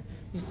area.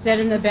 You sit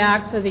in the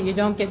back so that you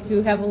don't get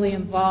too heavily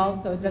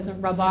involved, so it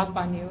doesn't rub off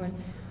on you. And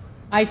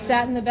I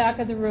sat in the back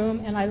of the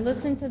room, and I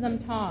listened to them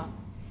talk.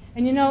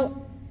 And you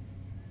know,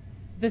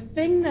 the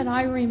thing that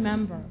I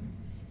remember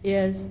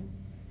is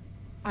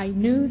I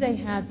knew they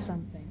had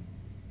something.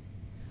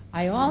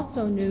 I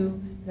also knew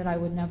that I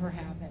would never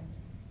have it.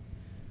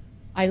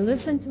 I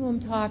listened to them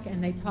talk,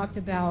 and they talked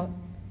about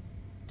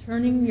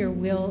turning your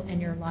will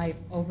and your life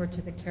over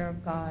to the care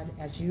of God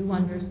as you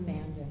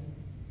understand Him.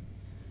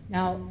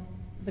 Now,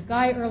 the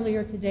guy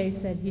earlier today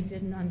said he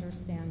didn't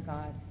understand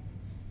God.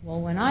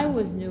 Well, when I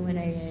was new in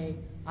AA,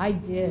 I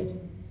did.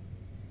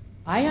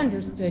 I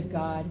understood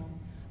God.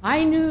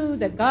 I knew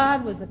that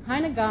God was the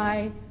kind of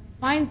guy,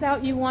 finds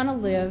out you want to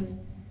live,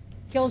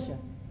 kills you.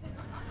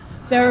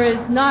 There is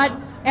not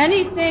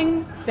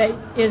anything that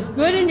is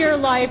good in your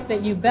life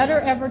that you better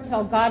ever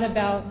tell God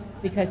about,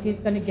 because He's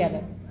going to get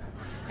it.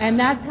 And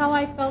that's how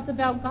I felt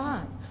about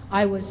God.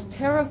 I was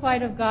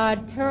terrified of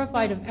God,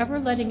 terrified of ever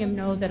letting Him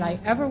know that I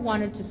ever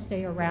wanted to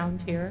stay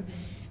around here.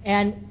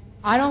 And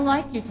I don't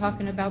like you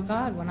talking about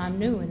God when I'm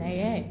new in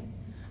AA.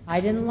 I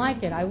didn't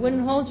like it. I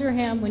wouldn't hold your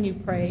hand when you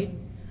prayed.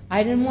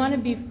 I didn't want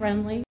to be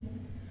friendly.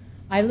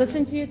 I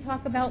listened to you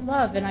talk about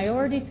love, and I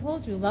already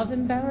told you love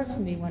embarrassed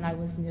me when I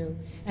was new.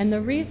 And the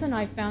reason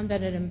I found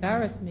that it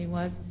embarrassed me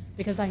was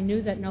because I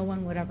knew that no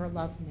one would ever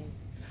love me.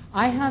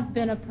 I have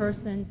been a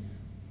person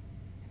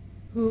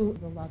who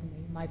will love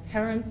me. My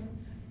parents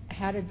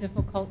had a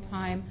difficult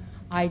time.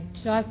 I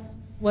just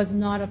was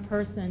not a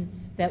person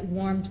that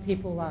warmed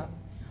people up.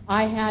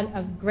 I had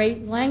a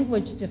great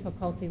language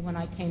difficulty when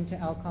I came to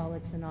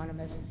Alcoholics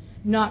Anonymous.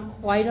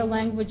 Not quite a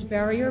language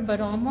barrier, but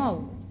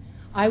almost.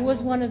 I was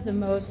one of the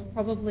most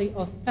probably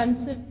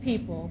offensive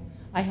people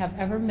I have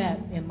ever met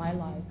in my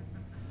life.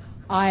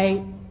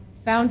 I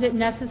found it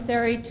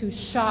necessary to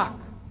shock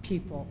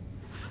people.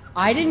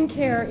 I didn't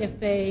care if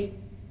they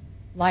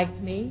liked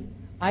me.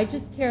 I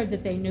just cared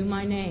that they knew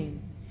my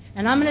name.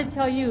 And I'm going to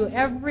tell you,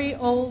 every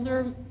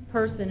older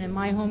person in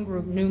my home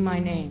group knew my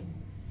name.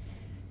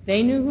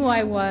 They knew who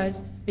I was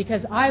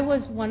because I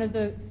was one of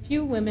the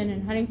few women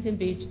in Huntington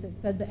Beach that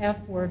said the F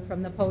word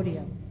from the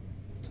podium.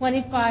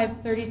 25,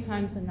 30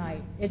 times a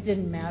night. It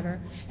didn't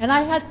matter. And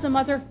I had some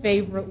other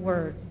favorite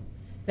words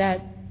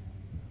that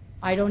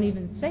I don't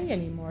even say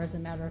anymore, as a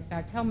matter of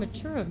fact. How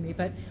mature of me.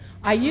 But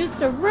I used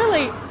to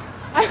really,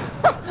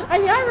 I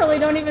really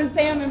don't even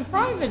say them in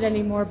private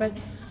anymore, but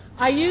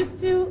I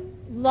used to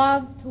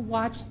love to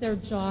watch their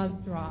jaws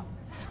drop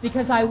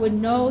because I would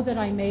know that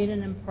I made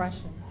an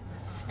impression.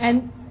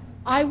 And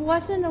I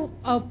wasn't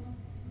a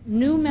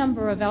new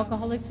member of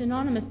Alcoholics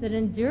Anonymous that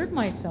endeared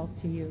myself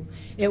to you.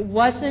 It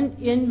wasn't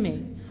in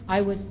me.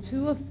 I was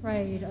too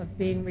afraid of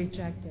being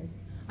rejected.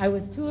 I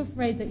was too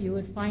afraid that you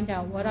would find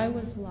out what I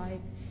was like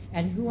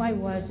and who I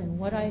was and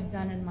what I had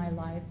done in my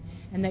life,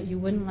 and that you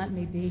wouldn't let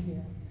me be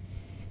here.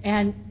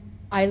 And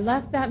I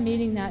left that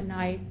meeting that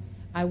night.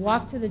 I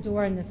walked to the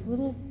door, and this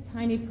little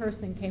tiny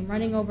person came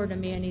running over to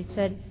me, and he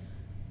said,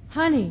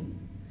 "Honey,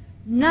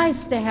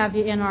 nice to have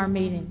you in our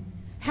meeting.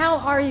 How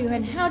are you,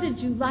 and how did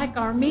you like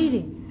our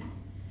meeting?"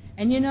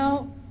 And you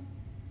know,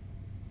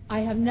 I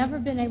have never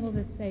been able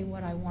to say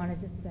what I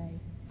wanted to say.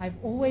 I've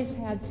always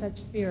had such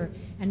fear,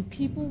 and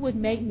people would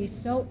make me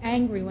so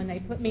angry when they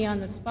put me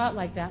on the spot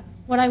like that.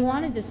 What I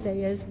wanted to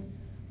say is,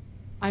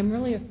 I'm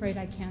really afraid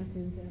I can't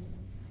do this.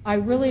 I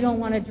really don't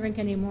want to drink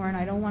anymore, and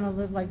I don't want to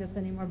live like this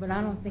anymore, but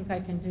I don't think I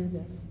can do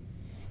this.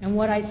 And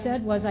what I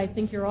said was, I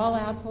think you're all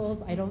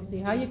assholes. I don't see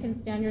how you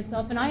can stand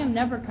yourself, and I am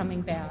never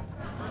coming back.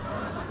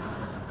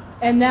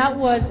 And that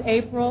was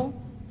April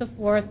the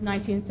 4th,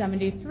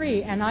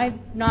 1973, and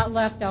I've not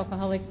left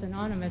Alcoholics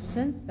Anonymous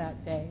since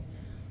that day,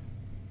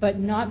 but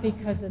not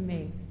because of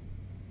me.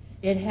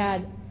 It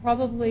had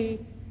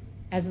probably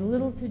as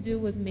little to do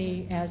with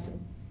me as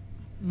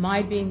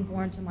my being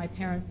born to my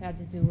parents had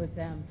to do with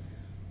them.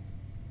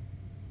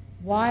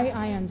 Why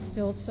I am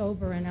still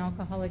sober in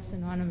Alcoholics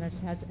Anonymous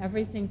has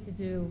everything to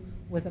do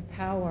with a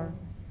power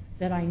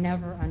that I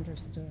never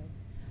understood,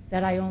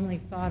 that I only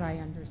thought I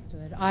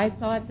understood. I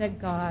thought that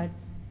God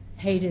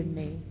hated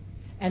me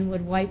and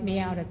would wipe me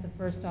out at the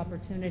first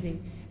opportunity.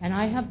 And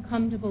I have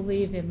come to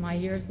believe in my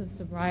years of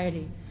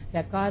sobriety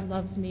that God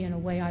loves me in a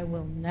way I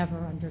will never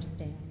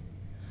understand.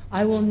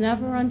 I will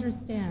never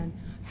understand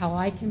how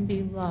I can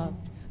be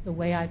loved the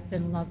way I've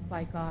been loved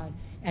by God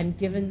and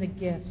given the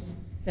gifts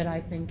that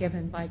I've been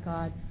given by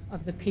God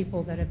of the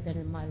people that have been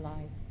in my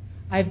life.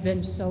 I've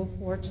been so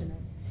fortunate.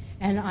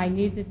 And I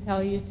need to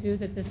tell you, too,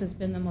 that this has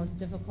been the most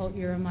difficult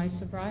year of my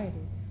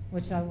sobriety,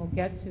 which I will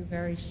get to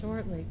very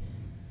shortly.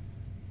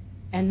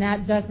 And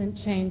that doesn't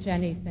change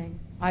anything.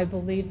 I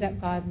believe that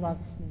God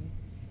loves me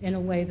in a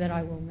way that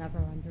I will never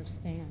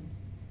understand.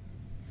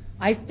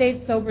 I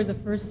stayed sober the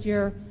first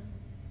year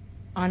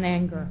on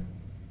anger.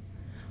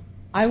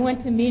 I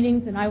went to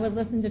meetings and I would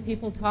listen to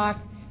people talk,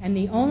 and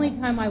the only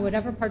time I would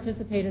ever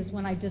participate is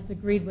when I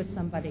disagreed with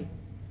somebody,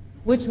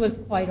 which was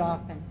quite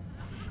often.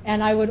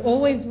 And I would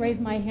always raise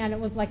my hand. It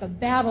was like a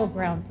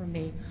battleground for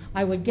me.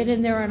 I would get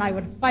in there and I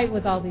would fight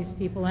with all these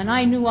people. And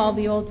I knew all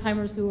the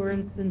old-timers who were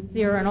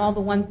insincere and all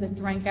the ones that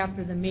drank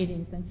after the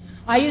meetings. And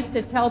I used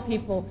to tell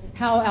people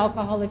how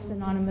Alcoholics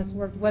Anonymous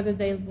worked, whether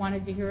they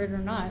wanted to hear it or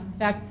not. In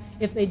fact,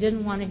 if they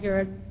didn't want to hear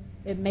it,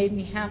 it made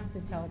me have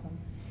to tell them.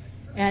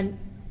 And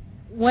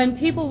when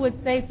people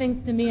would say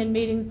things to me in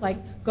meetings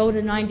like, go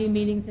to 90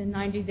 meetings in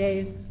 90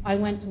 days, I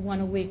went to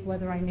one a week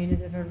whether I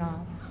needed it or not.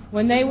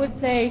 When they would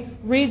say,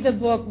 read the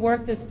book,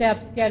 work the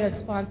steps, get a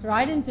sponsor,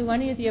 I didn't do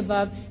any of the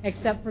above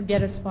except for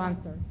get a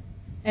sponsor.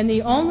 And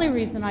the only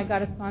reason I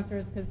got a sponsor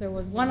is because there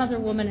was one other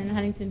woman in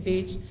Huntington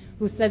Beach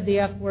who said the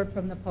F word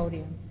from the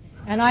podium.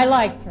 And I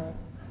liked her.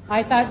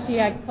 I thought she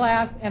had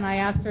class, and I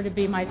asked her to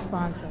be my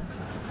sponsor.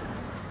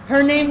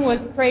 Her name was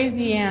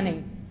Crazy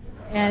Annie.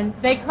 And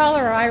they call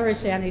her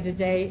Irish Annie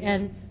today,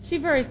 and she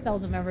very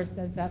seldom ever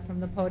says that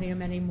from the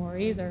podium anymore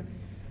either.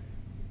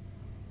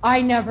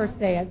 I never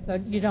say it,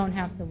 so you don't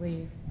have to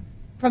leave.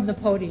 From the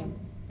podium.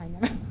 I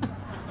never.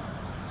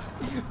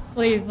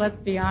 Please, let's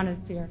be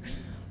honest here.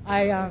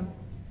 I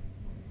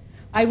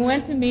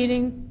went to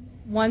meetings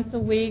once a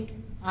week.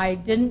 I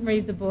didn't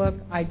read the book.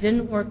 I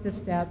didn't work the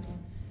steps.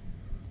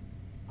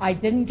 I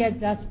didn't get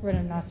desperate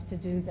enough to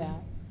do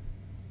that.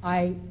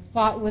 I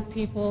fought with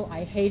people,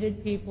 I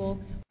hated people,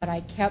 but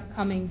I kept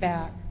coming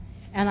back.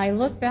 And I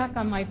look back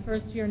on my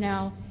first year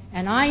now,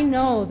 and I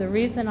know the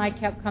reason I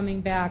kept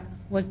coming back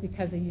was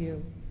because of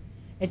you.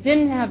 It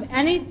didn't have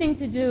anything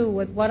to do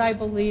with what I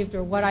believed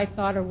or what I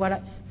thought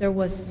or there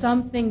was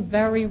something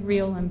very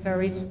real and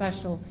very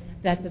special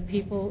that the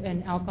people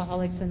in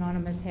Alcoholics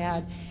Anonymous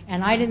had.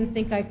 And I didn't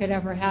think I could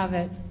ever have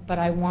it, but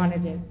I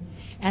wanted it.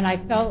 And I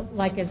felt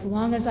like as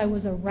long as I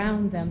was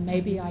around them,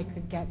 maybe I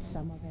could get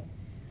some of it.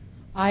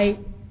 I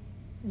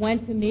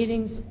went to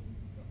meetings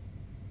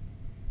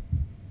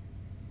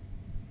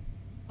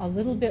a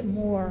little bit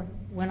more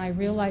when I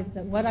realized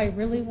that what I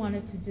really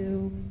wanted to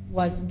do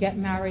was get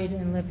married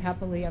and live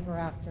happily ever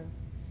after.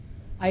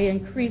 I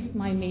increased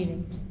my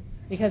meetings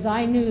because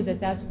I knew that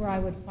that's where I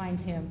would find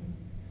him.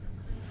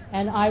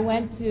 And I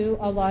went to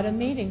a lot of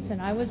meetings,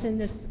 and I was in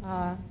this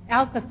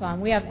Alcathon.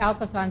 We have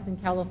Alcathons in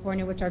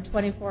California, which are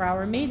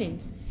 24-hour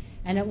meetings.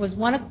 And it was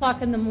 1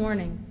 o'clock in the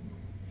morning.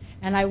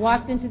 And I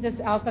walked into this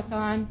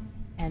Alcathon,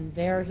 and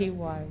there he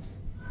was.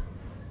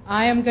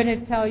 I am going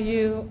to tell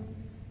you,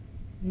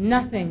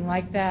 nothing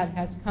like that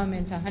has come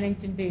into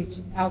Huntington Beach,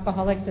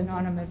 Alcoholics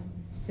Anonymous,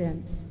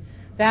 since.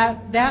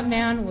 That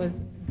man was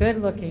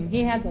good looking.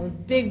 He had those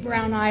big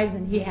brown eyes,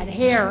 and he had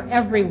hair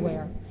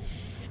everywhere.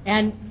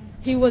 And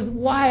he was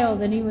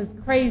wild, and he was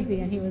crazy,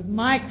 and he was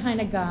my kind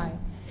of guy.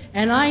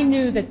 And I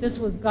knew that this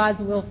was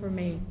God's will for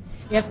me.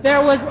 If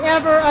there was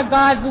ever a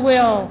God's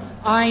will,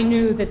 I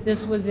knew that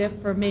this was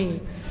it for me.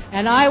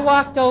 And I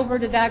walked over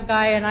to that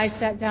guy, and I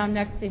sat down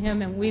next to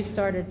him, and we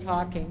started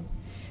talking.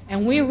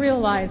 And we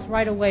realized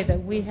right away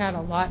that we had a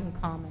lot in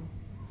common.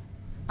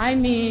 I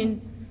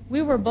mean,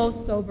 we were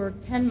both sober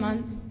 10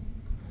 months.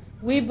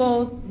 We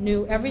both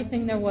knew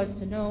everything there was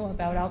to know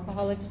about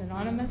Alcoholics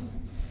Anonymous.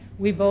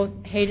 We both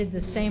hated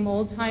the same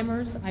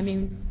old-timers. I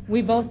mean,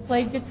 we both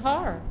played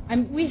guitar.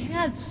 We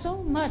had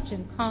so much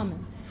in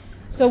common.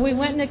 So we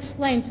went and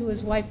explained to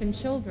his wife and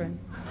children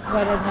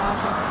what had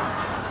happened.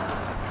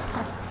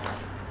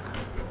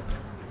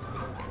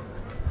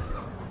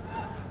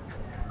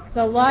 It's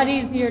a lot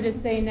easier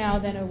to say now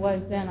than it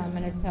was then, I'm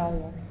going to tell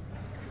you.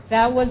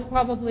 That was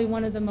probably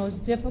one of the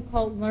most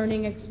difficult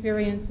learning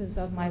experiences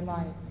of my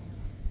life.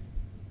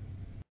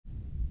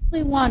 What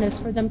I want is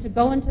for them to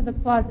go into the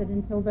closet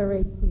until they're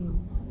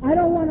 18. I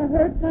don't want to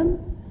hurt them.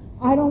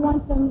 I don't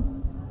want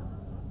them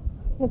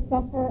to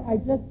suffer. I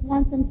just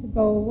want them to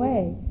go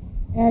away.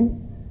 And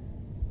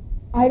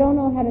I don't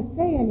know how to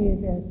say any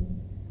of this.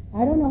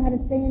 I don't know how to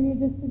say any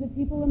of this to the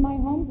people in my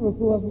home group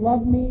who have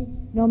loved me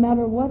no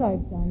matter what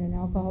I've done in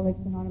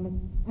Alcoholics Anonymous.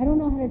 I don't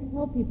know how to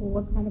tell people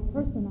what kind of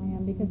person I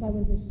am because I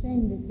was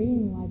ashamed of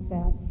being like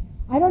that.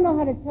 I don't know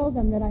how to tell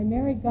them that I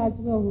married God's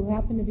will, who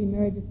happened to be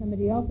married to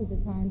somebody else at the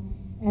time,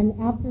 and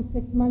after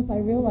 6 months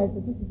I realized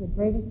that this is the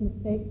gravest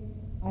mistake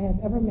I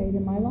have ever made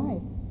in my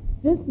life.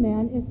 This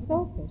man is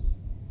selfish.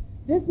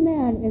 This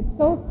man is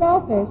so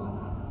selfish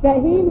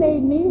that he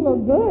made me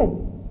look good.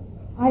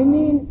 I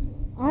mean,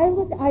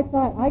 I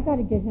thought, I got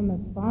to get him a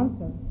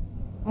sponsor.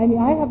 I mean,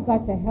 I have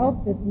got to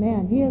help this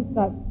man. He has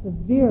got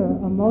severe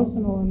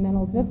emotional and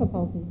mental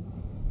difficulties.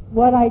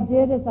 What I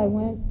did is I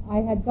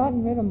had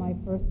gotten rid of my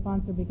first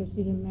sponsor because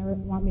she didn't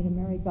want me to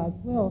marry God's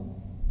will.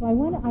 So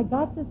I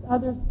got this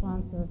other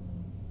sponsor,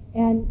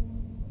 and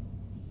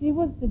she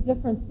was the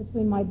difference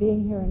between my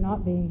being here and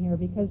not being here,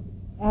 because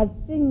as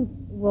things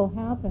will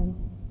happen,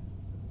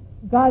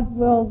 God's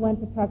will went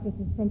to practice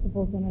his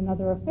principles in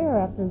another affair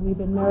after we'd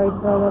been married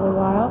for a little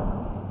while.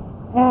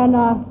 And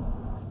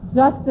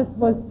justice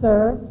was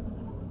served.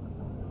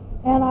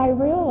 And I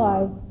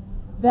realized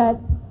that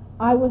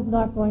I was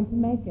not going to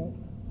make it.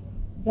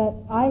 That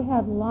I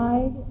had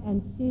lied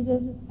and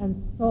cheated and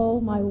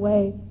stole my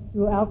way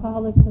through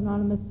Alcoholics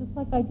Anonymous just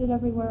like I did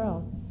everywhere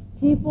else.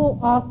 People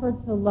offered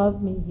to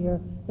love me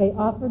here. They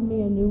offered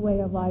me a new way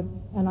of life,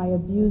 and I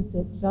abused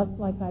it just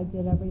like I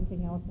did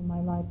everything else in my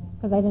life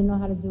because I didn't know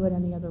how to do it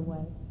any other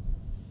way.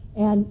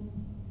 And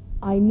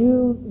I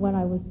knew when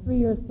I was 3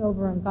 years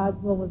sober and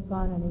God's will was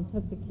gone and he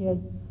took the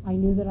kids, I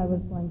knew that I was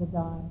going to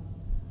die.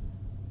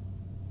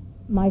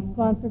 My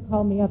sponsor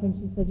called me up and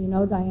she said, "You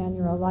know, Diane,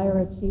 you're a liar,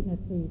 a cheat, and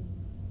a thief.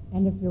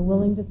 And if you're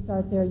willing to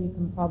start there, you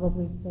can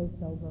probably stay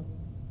sober."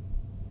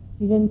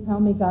 She didn't tell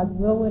me God's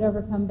will would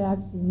ever come back.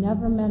 She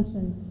never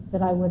mentioned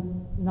that I would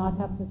not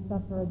have to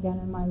suffer again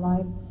in my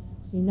life.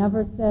 She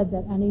never said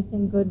that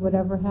anything good would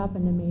ever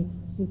happen to me.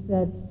 She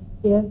said,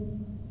 if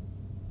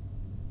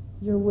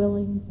you're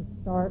willing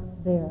to start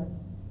there,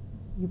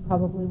 you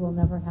probably will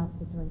never have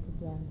to drink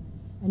again.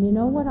 And you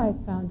know what I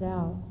found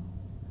out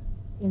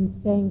in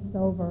staying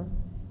sober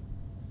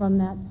from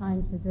that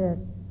time to this?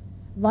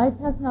 Life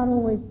has not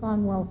always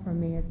gone well for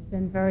me. It's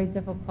been very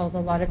difficult, a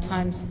lot of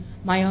times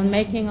my own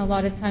making, a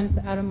lot of times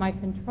out of my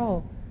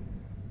control.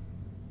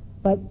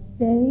 But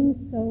staying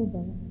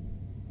sober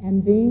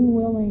and being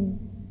willing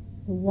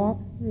to walk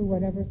through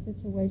whatever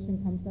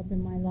situation comes up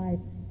in my life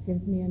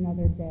gives me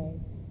another day.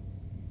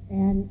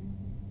 And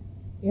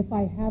if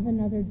I have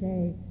another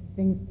day,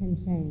 things can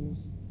change.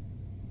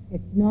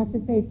 It's not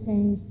that they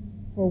change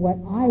for what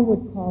I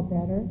would call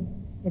better.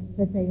 It's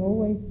that they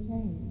always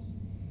change.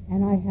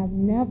 And I have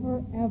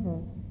never,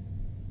 ever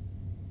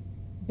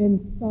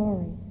been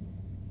sorry.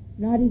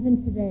 Not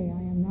even today.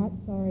 I am not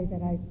sorry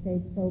that I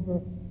stayed sober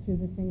through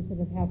the things that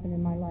have happened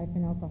in my life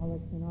in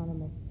Alcoholics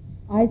Anonymous.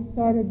 I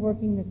started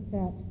working the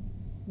steps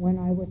when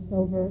I was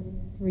sober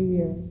 3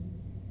 years.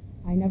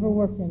 I never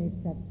worked any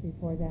steps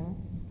before that.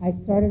 I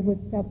started with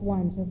step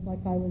 1, just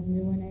like I was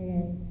new in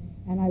AA,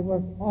 and I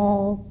worked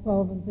all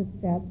 12 of the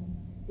steps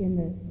in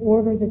the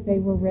order that they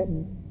were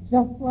written,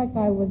 just like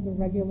I was a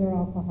regular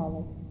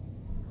alcoholic,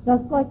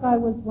 just like I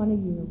was one of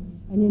you.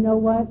 And you know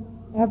what?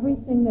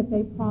 Everything that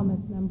they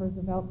promised members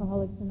of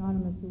Alcoholics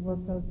Anonymous who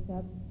worked those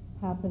steps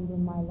happened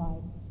in my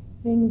life.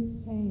 Things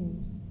changed.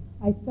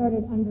 I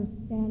started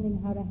understanding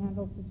how to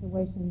handle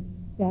situations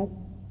that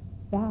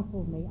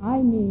baffled me. I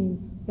mean,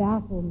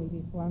 baffled me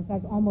before. In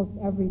fact, almost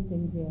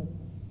everything did.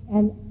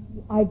 And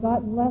I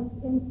got less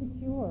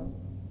insecure,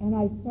 and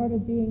I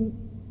started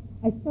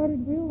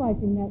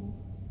realizing that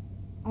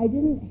I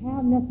didn't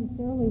have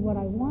necessarily what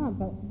I want,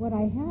 but what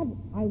I had,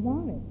 I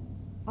wanted.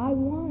 I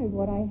wanted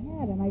what I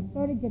had, and I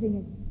started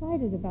getting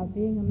excited about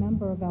being a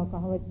member of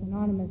Alcoholics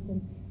Anonymous,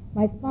 and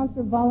my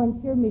sponsor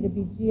volunteered me to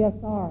be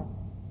GSR.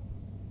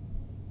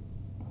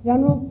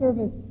 General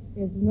Service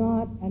is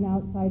not an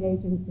outside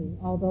agency,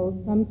 although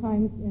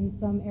sometimes in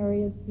some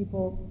areas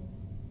people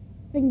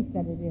think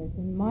that it is.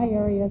 In my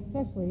area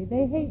especially,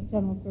 they hate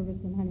General Service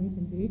in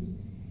Huntington Beach,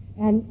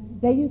 and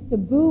they used to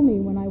boo me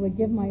when I would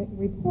give my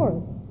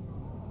report.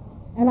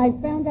 And I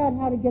found out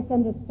how to get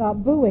them to stop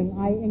booing.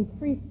 I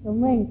increased the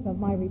length of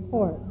my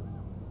report.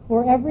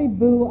 For every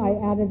boo, I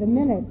added a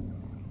minute.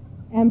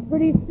 And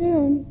pretty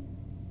soon,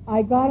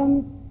 I got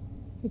them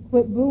to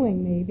quit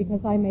booing me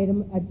because I made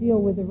a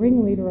deal with the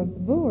ringleader of the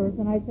booers,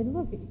 and I said,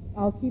 look,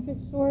 I'll keep it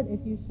short if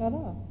you shut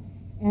up.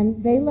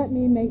 And they let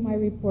me make my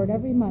report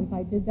every month.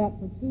 I did that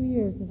for 2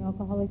 years in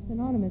Alcoholics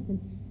Anonymous, and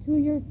 2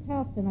 years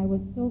passed and I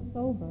was still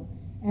sober.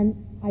 And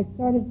I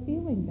started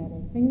feeling better.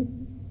 Things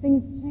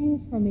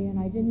changed for me, and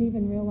I didn't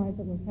even realize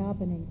it was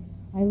happening.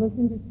 I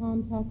listened to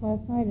Tom talk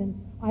last night, and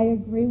I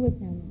agree with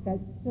him that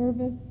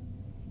service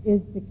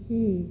is the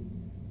key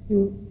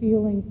to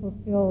feeling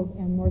fulfilled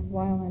and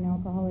worthwhile in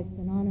Alcoholics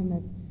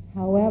Anonymous.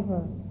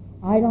 However,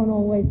 I don't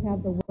always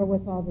have the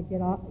wherewithal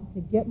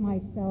to get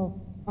myself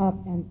up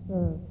and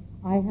serve.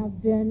 I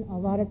have been, a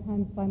lot of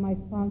times by my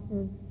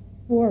sponsors,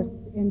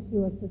 forced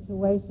into a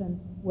situation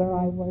where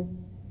I was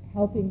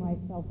helping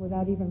myself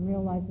without even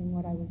realizing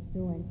what I was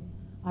doing.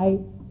 I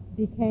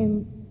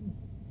became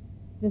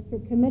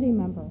district committee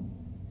member.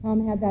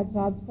 Tom had that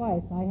job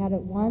twice. I had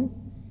it once,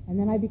 and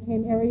then I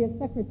became area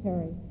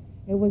secretary.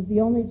 It was the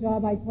only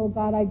job I told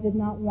God I did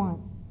not want.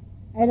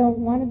 I don't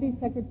want to be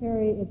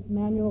secretary. It's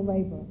manual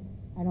labor.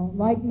 I don't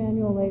like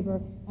manual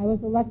labor. I was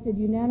elected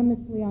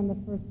unanimously on the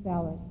first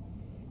ballot.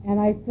 And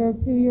I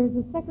served 2 years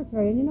as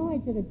secretary. And you know, I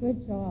did a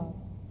good job.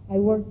 I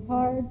worked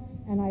hard,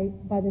 and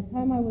by the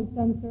time I was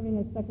done serving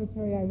as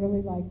secretary, I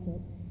really liked it.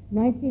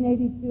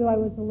 1982, I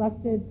was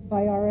elected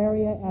by our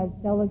area as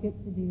delegate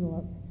to New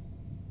York.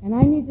 And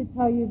I need to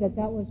tell you that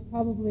that was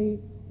probably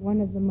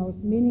one of the most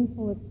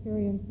meaningful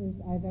experiences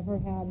I've ever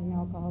had in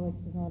Alcoholics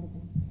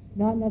Anonymous.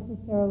 Not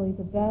necessarily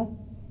the best,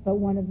 but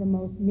one of the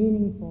most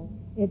meaningful.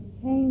 It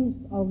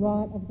changed a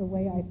lot of the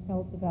way I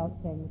felt about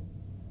things.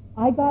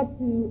 I got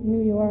to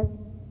New York,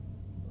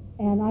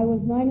 and I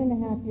was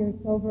 9.5 years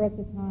sober at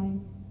the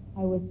time.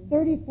 I was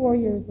 34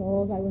 years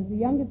old. I was the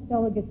youngest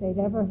delegate they'd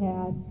ever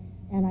had.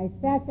 And I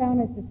sat down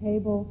at the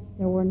table.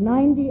 There were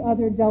 90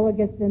 other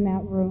delegates in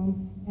that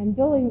room. And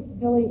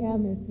Billy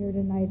M. is here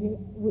tonight.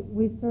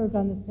 We served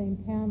on the same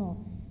panel.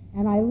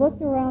 And I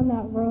looked around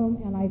that room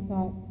and I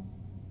thought,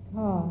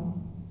 God,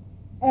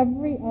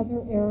 every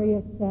other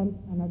area sent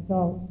an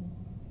adult.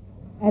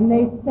 And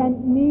they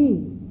sent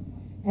me.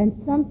 And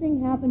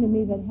something happened to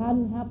me that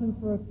hadn't happened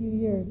for a few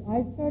years.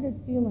 I started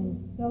feeling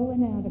so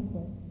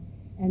inadequate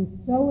and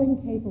so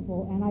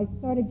incapable, and I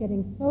started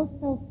getting so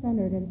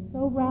self-centered and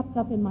so wrapped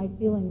up in my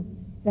feelings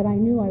that I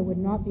knew I would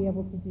not be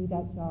able to do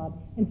that job.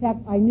 In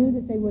fact, I knew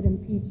that they would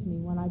impeach me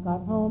when I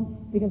got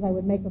home because I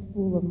would make a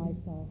fool of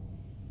myself.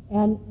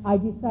 And I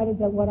decided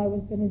that what I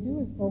was going to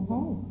do is go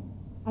home.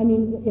 I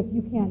mean, if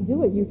you can't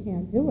do it, you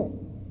can't do it,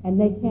 and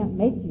they can't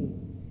make you.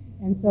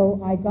 And so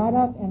I got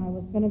up and I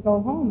was going to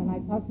go home, and I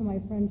talked to my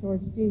friend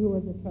George G., who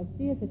was a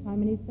trustee at the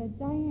time, and he said,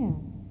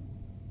 Diane,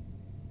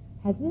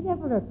 has it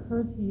ever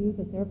occurred to you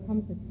that there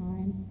comes a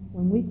time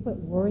when we quit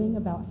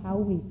worrying about how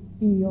we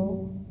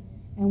feel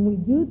and we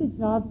do the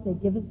jobs they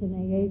give us in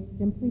AA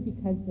simply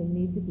because they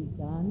need to be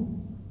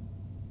done?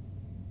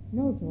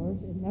 No, George,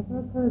 it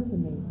never occurred to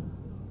me.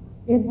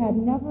 It had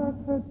never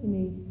occurred to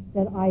me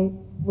that I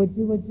would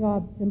do a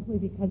job simply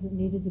because it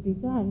needed to be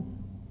done.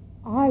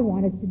 I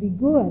wanted to be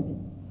good.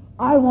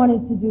 I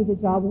wanted to do the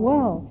job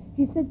well.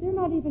 He said, they're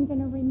not even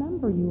going to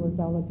remember you were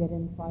delegate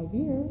in 5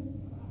 years.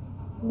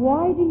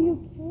 Why do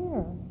you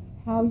care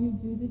how you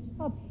do the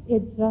job?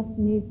 It just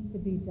needs to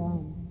be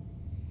done.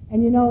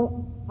 And you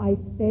know, I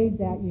stayed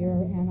that year,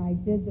 and I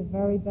did the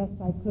very best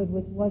I could,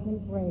 which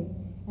wasn't great.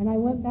 And I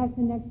went back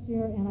the next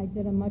year, and I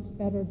did a much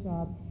better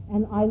job.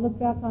 And I look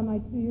back on my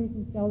 2 years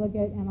as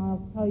delegate, and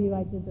I'll tell you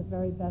I did the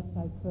very best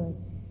I could.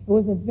 It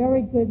was a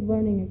very good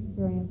learning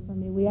experience for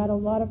me. We had a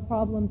lot of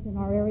problems in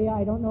our area.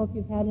 I don't know if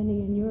you've had any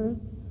in yours,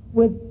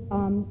 with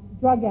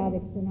drug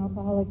addicts in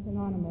Alcoholics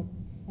Anonymous.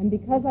 And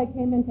because I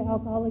came into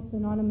Alcoholics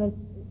Anonymous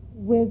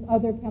with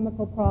other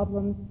chemical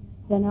problems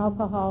than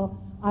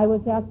alcohol, I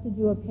was asked to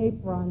do a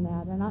paper on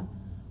that. And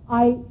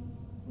I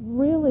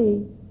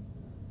really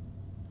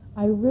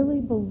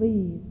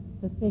believe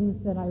the things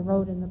that I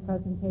wrote in the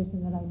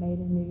presentation that I made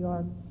in New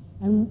York.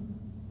 And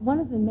one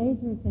of the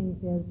major things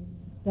is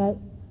that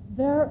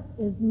there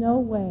is no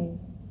way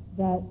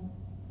that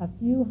a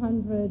few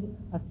hundred,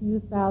 a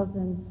few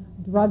thousand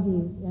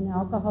druggies in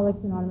Alcoholics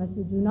Anonymous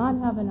who do not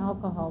have an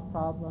alcohol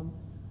problem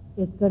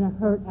is going to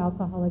hurt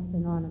Alcoholics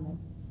Anonymous.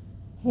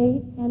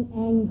 Hate and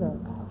anger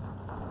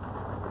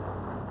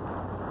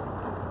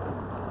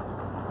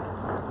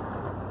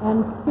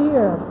and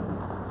fear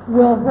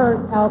will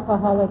hurt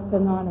Alcoholics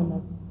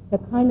Anonymous. The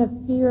kind of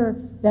fear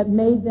that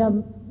made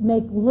them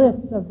make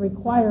lists of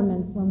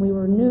requirements when we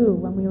were new,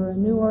 when we were a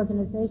new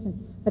organization,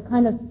 the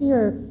kind of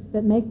fear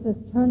that makes us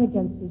turn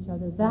against each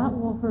other, that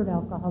will hurt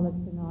Alcoholics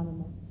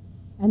Anonymous.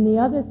 And the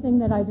other thing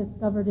that I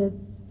discovered is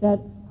that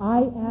I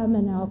am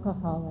an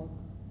alcoholic.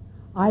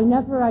 I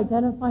never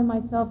identify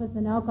myself as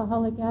an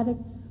alcoholic addict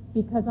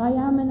because I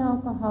am an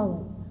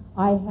alcoholic.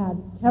 I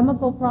had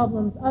chemical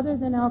problems other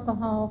than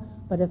alcohol,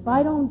 but if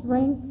I don't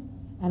drink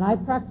and I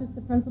practice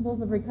the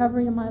principles of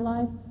recovery in my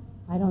life,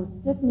 I don't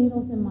stick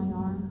needles in my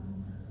arm.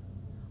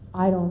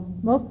 I don't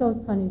smoke those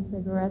funny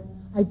cigarettes.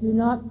 I do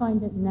not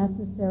find it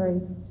necessary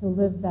to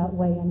live that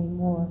way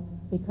anymore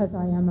because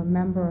I am a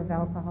member of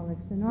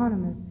Alcoholics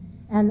Anonymous,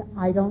 and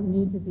I don't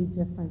need to be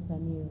different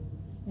than you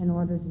in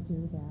order to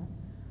do that.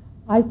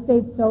 I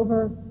stayed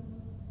sober,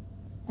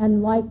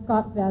 and life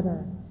got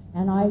better.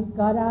 And I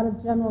got out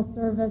of general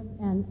service,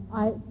 and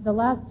the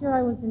last year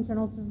I was in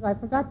general service, I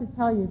forgot to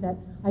tell you that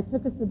I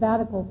took a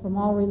sabbatical from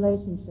all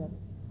relationships.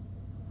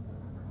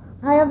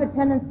 I have a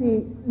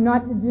tendency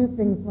not to do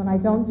things when I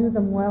don't do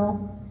them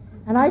well,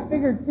 and I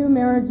figured 2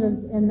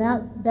 marriages in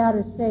that bad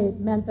a shape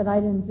meant that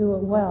I didn't do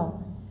it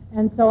well.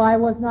 And so I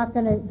was not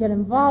going to get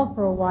involved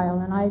for a while,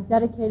 and I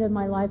dedicated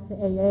my life to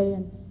AA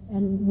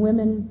and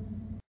women,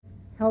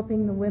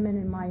 helping the women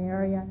in my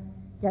area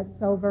get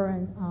sober.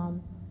 And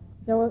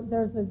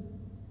there's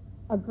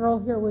a girl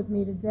here with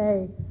me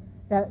today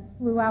that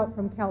flew out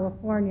from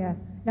California.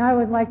 Now I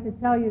would like to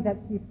tell you that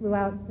she flew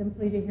out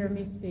simply to hear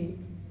me speak.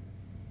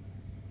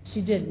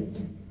 She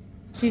didn't.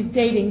 She's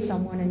dating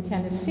someone in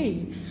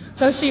Tennessee.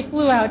 So she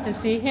flew out to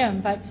see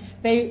him, but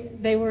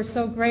they were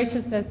so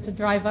gracious as to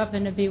drive up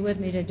and to be with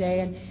me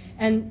today.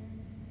 And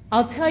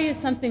I'll tell you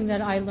something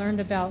that I learned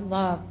about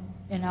love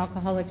in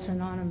Alcoholics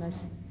Anonymous.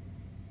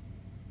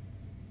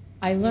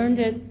 I learned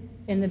it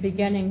in the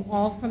beginning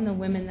all from the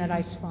women that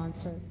I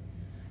sponsored.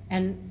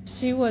 And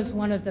she was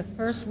one of the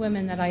first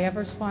women that I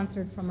ever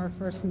sponsored from her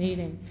first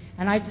meeting.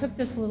 And I took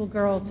this little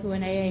girl to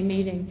an AA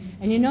meeting.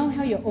 And you know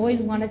how you always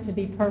want it to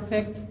be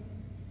perfect?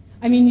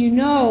 I mean, you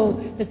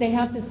know that they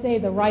have to say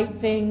the right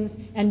things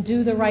and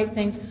do the right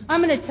things.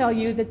 I'm going to tell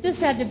you that this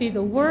had to be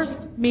the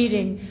worst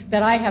meeting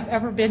that I have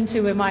ever been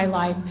to in my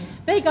life.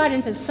 They got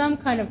into some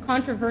kind of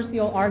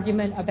controversial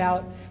argument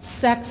about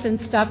sex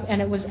and stuff,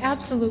 and it was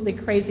absolutely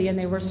crazy, and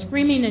they were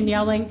screaming and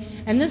yelling,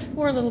 and this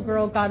poor little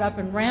girl got up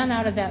and ran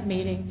out of that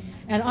meeting,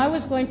 and I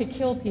was going to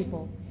kill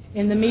people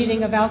in the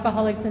meeting of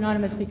Alcoholics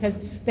Anonymous because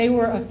they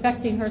were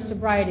affecting her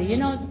sobriety. You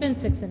know, it's been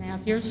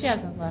 6.5 years. She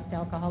hasn't left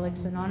Alcoholics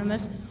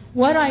Anonymous.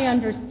 What I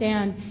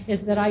understand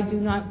is that I do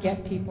not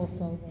get people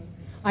sober.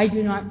 I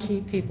do not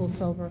keep people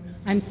sober.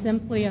 I'm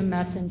simply a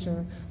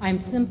messenger.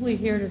 I'm simply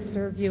here to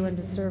serve you and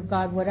to serve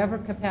God, whatever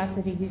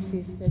capacity He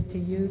sees fit to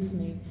use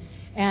me.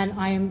 And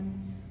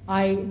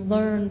I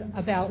learned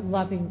about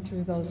loving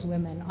through those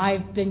women.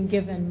 I've been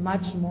given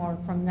much more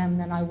from them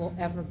than I will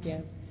ever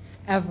give,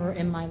 ever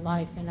in my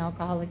life in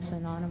Alcoholics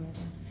Anonymous.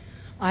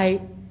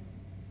 I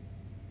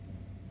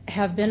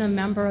have been a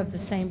member of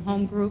the same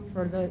home group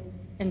for the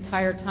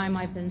entire time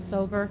I've been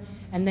sober,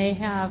 and they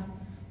have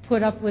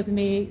put up with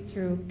me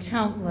through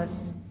countless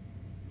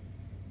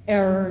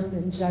errors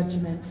and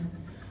judgment.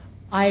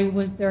 I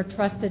was their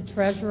trusted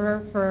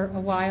treasurer for a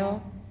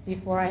while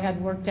before I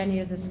had worked any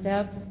of the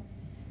steps,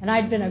 and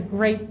I'd been a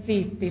great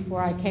thief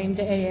before I came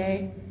to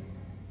AA,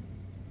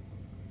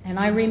 and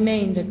I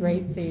remained a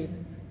great thief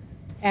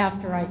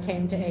after I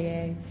came to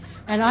AA,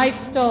 and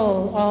I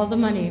stole all the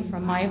money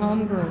from my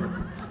home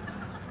group.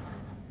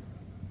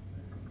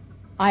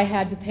 I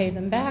had to pay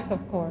them back, of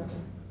course.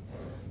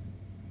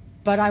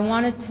 But I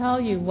want to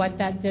tell you what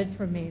that did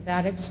for me,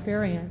 that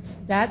experience.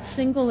 That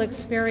single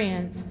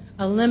experience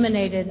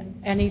eliminated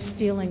any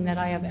stealing that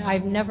I have.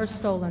 I've never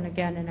stolen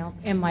again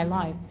in my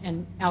life,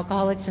 in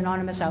Alcoholics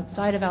Anonymous,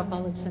 outside of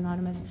Alcoholics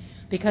Anonymous,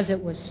 because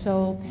it was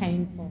so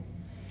painful.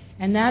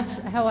 And that's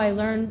how I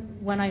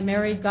learned when I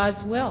married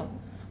God's will.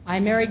 I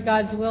married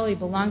God's will. He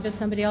belonged to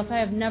somebody else. I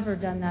have never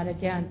done that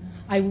again.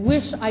 I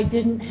wish I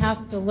didn't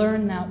have to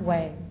learn that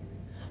way.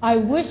 I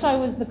wish I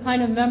was the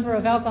kind of member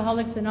of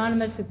Alcoholics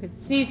Anonymous who could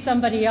see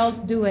somebody else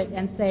do it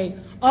and say,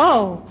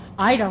 oh,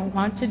 I don't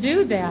want to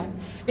do that.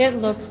 It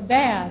looks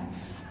bad.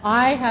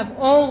 I have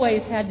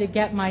always had to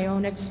get my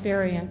own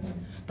experience,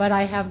 but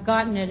I have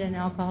gotten it in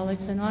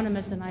Alcoholics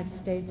Anonymous, and I've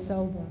stayed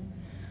sober.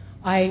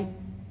 I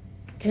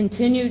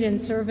continued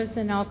in service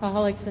in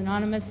Alcoholics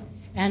Anonymous,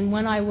 and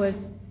when I was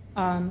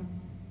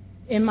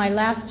in my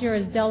last year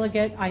as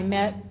delegate, I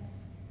met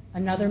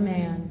another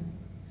man.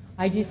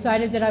 I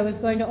decided that I was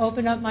going to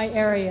open up my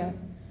area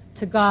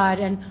to God,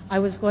 and I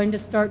was going to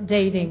start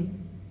dating.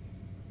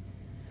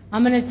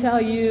 I'm going to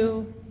tell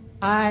you,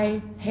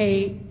 I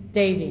hate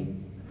dating.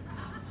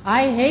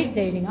 I hate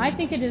dating. I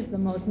think it is the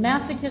most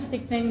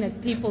masochistic thing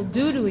that people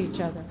do to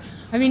each other.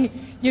 I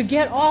mean, you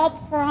get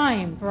all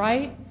primed,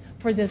 right,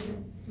 for this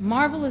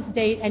marvelous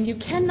date, and you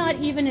cannot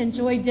even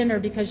enjoy dinner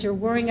because you're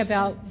worrying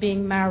about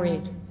being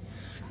married.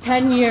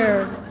 10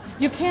 years.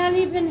 You can't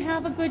even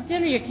have a good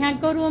dinner. You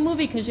can't go to a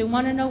movie because you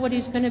want to know what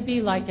he's going to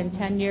be like in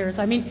 10 years.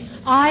 I mean,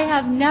 I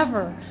have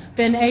never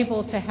been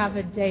able to have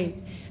a date.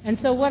 And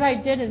so what I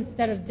did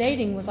instead of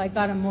dating was I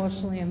got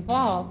emotionally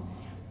involved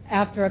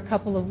after a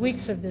couple of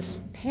weeks of this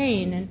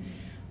pain. And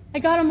I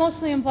got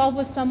emotionally involved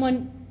with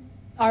someone.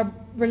 Our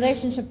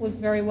relationship was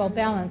very well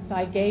balanced.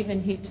 I gave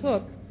and he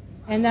took.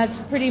 And that's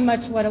pretty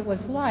much what it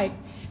was like.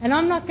 And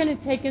I'm not going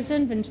to take his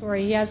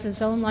inventory. He has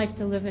his own life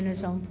to live in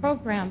his own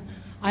program.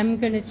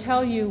 I'm going to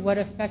tell you what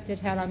effect it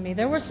had on me.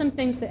 There were some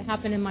things that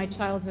happened in my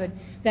childhood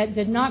that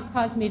did not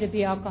cause me to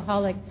be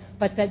alcoholic,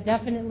 but that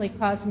definitely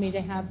caused me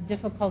to have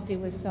difficulty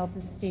with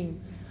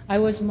self-esteem. I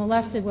was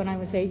molested when I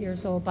was 8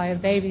 years old by a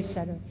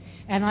babysitter,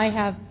 and I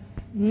have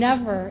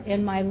never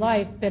in my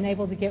life been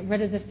able to get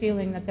rid of the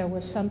feeling that there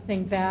was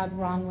something bad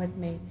wrong with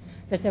me,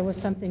 that there was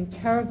something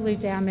terribly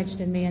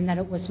damaged in me, and that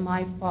it was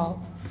my fault.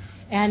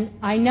 And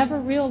I never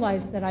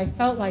realized that I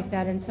felt like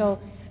that until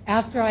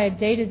after I had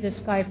dated this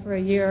guy for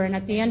a year, and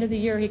at the end of the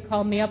year he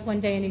called me up one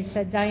day and he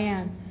said,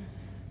 Diane,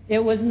 it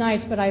was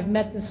nice, but I've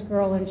met this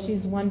girl and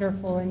she's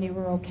wonderful, and you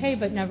were okay,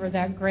 but never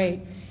that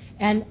great.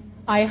 And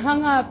I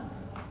hung up,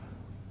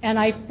 and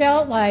I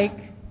felt like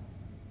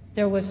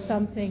there was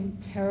something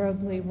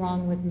terribly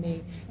wrong with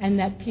me, and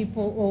that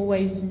people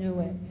always knew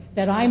it,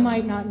 that I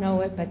might not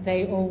know it, but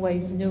they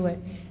always knew it.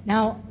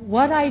 Now,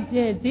 what I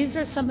did, these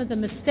are some of the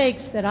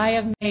mistakes that I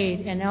have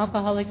made in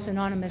Alcoholics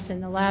Anonymous in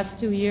the last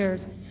 2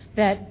 years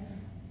that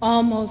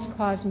almost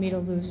caused me to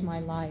lose my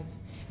life.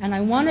 And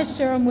I want to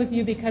share them with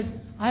you because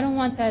I don't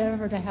want that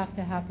ever to have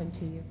to happen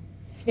to you.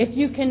 If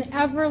you can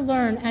ever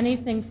learn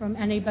anything from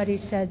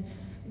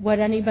what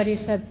anybody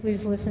said,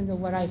 please listen to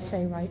what I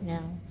say right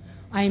now.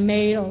 I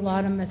made a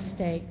lot of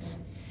mistakes.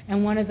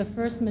 And one of the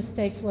first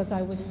mistakes was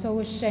I was so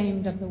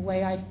ashamed of the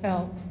way I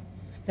felt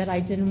that I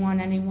didn't want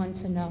anyone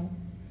to know.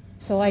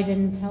 So I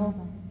didn't tell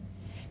them.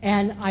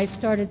 And I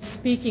started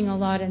speaking a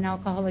lot in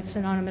Alcoholics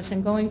Anonymous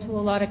and going to a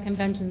lot of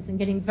conventions and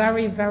getting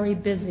very, very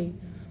busy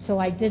so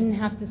I didn't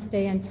have to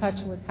stay in touch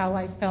with how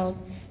I felt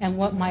and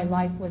what my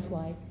life was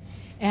like.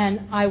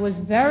 And I was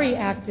very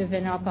active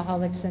in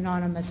Alcoholics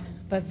Anonymous,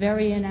 but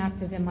very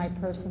inactive in my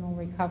personal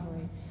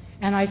recovery.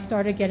 And I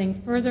started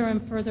getting further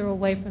and further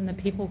away from the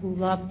people who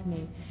loved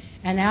me.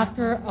 And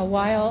after a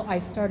while, I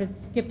started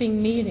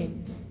skipping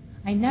meetings.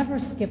 I never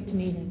skipped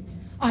meetings.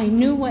 I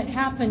knew what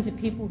happened to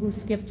people who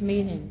skipped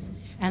meetings.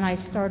 And I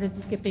started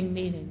skipping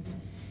meetings.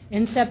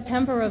 In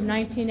September of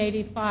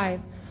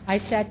 1985, I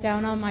sat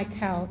down on my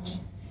couch,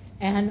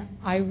 and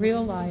I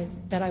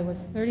realized that I was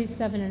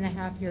 37 and a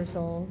half years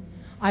old.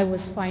 I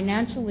was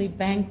financially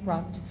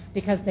bankrupt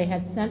because they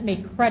had sent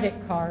me credit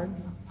cards,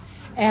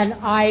 and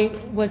I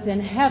was in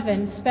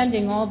heaven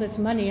spending all this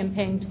money and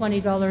paying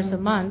 $20 a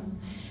month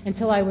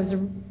until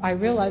I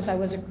realized I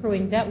was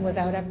accruing debt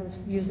without ever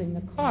using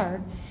the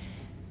card.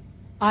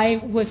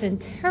 I was in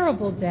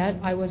terrible debt.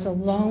 I was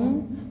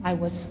alone. I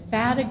was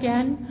fat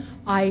again.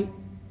 I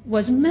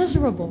was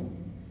miserable.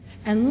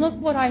 And look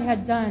what I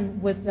had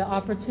done with the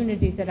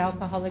opportunity that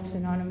Alcoholics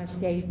Anonymous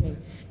gave me.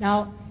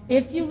 Now,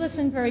 if you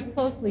listen very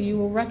closely, you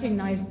will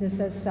recognize this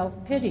as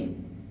self-pity.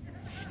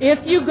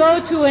 If you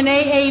go to an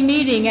AA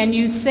meeting and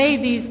you say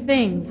these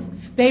things,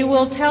 they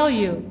will tell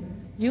you,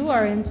 you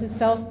are into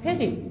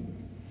self-pity.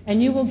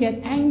 And you will get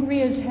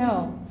angry as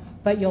hell,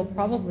 but you'll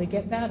probably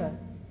get better,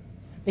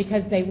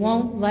 because they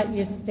won't let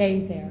you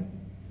stay there.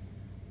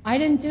 I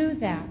didn't do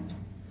that.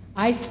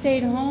 I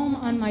stayed home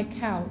on my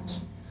couch.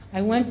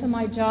 I went to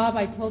my job.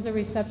 I told the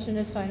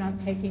receptionist I'm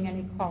not taking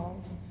any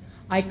calls.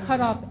 I cut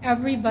off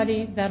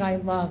everybody that I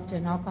loved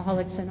in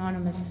Alcoholics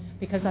Anonymous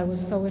because I was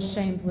so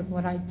ashamed with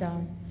what I'd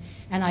done.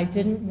 And I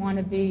didn't want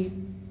to be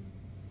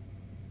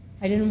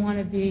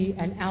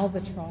an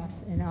albatross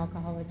in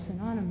Alcoholics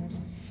Anonymous.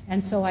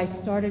 And so I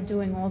started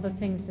doing all the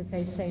things that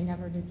they say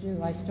never to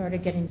do. I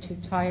started getting too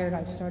tired.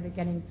 I started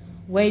getting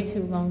way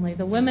too lonely.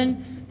 The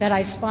women that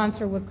I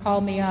sponsor would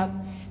call me up,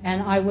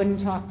 and I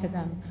wouldn't talk to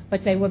them,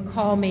 but they would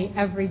call me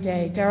every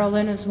day. Darrell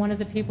Lynn is one of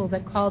the people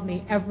that called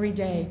me every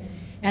day.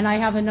 And I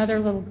have another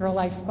little girl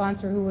I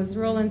sponsor who was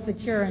real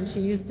insecure, and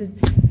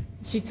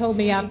she told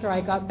me after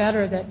I got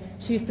better that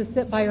she used to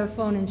sit by her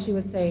phone and she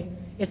would say,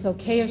 "It's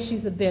okay if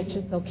she's a bitch,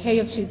 it's okay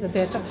if she's a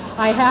bitch.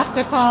 I have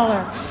to call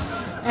her."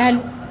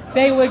 And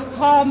they would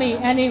call me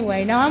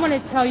anyway. Now I'm going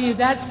to tell you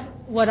that's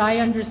what I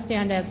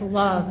understand as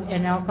love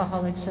in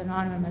Alcoholics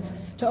Anonymous,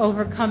 to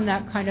overcome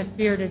that kind of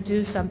fear to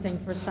do something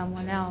for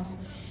someone else.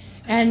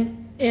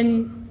 And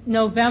in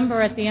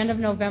November, at the end of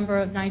November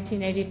of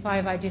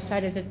 1985, I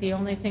decided that the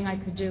only thing I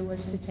could do was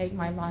to take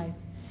my life.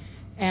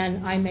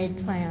 And I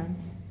made plans.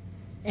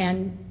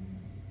 And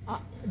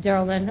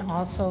Daryl Lynn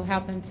also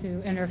happened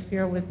to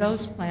interfere with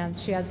those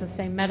plans. She has the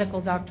same medical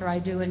doctor I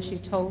do, and she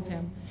told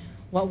him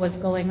what was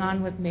going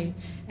on with me.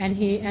 And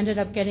he ended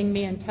up getting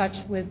me in touch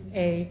with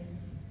a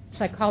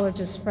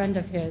psychologist friend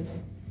of his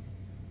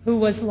who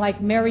was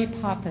like Mary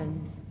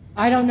Poppins.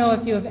 I don't know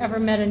if you have ever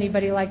met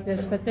anybody like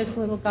this, but this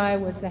little guy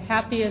was the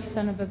happiest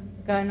son of a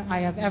gun I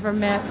have ever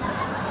met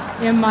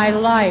in my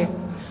life.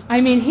 I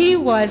mean, he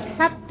was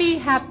happy,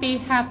 happy,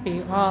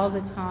 happy all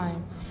the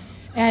time.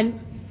 And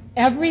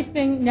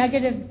everything,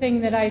 negative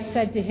thing that I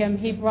said to him,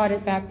 he brought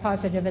it back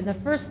positive. And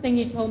the first thing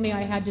he told me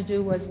I had to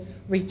do was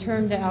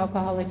return to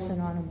Alcoholics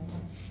Anonymous.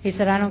 He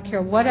said, "I don't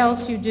care what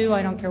else you do,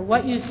 I don't care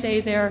what you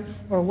say there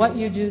or what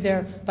you do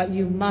there, but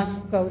you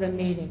must go to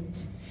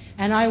meetings."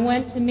 And I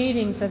went to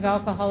meetings of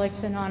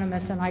Alcoholics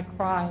Anonymous, and I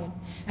cried,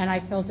 and I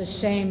felt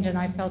ashamed, and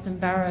I felt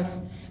embarrassed,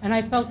 and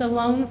I felt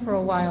alone for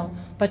a while.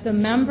 But the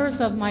members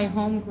of my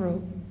home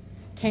group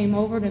came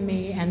over to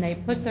me, and they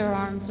put their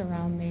arms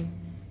around me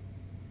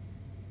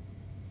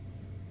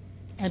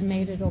and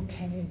made it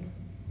okay.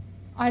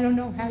 I don't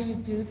know how you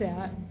do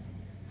that.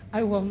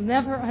 I will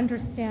never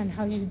understand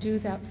how you do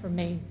that for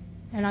me.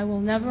 And I will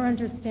never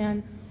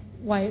understand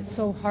why it's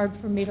so hard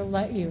for me to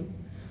let you.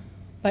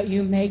 But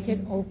you make it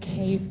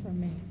okay for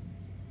me.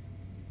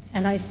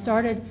 And I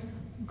started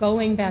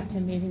going back to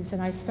meetings,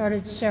 and I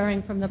started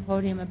sharing from the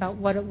podium about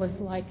what it was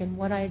like and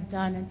what I had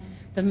done and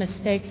the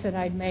mistakes that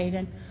I'd made.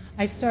 And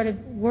I started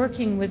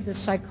working with the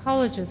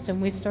psychologist,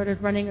 and we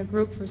started running a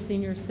group for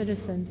senior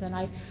citizens. And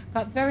I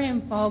got very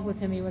involved with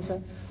him. He was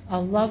a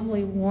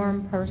lovely,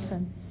 warm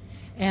person.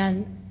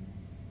 And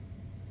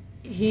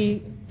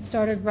he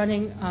started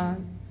running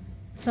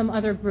some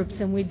other groups,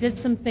 and we did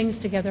some things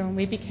together, and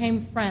we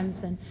became friends.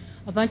 And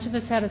a bunch of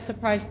us had a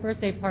surprise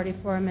birthday party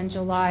for him in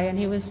July, and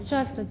he was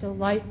just a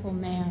delightful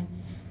man.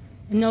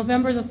 On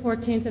November the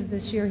 14th of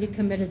this year, he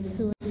committed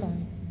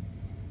suicide.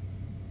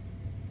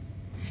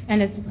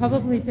 And it's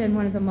probably been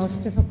one of the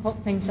most difficult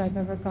things I've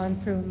ever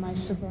gone through in my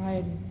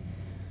sobriety.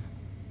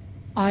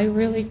 I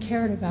really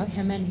cared about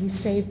him, and he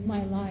saved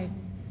my life.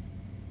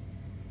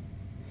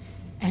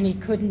 And he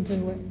couldn't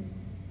do it.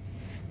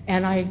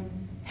 And I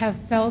have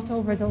felt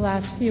over the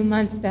last few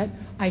months that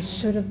I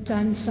should have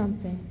done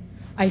something.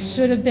 I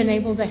should have been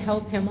able to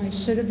help him. I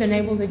should have been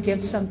able to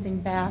give something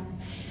back.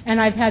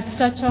 And I've had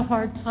such a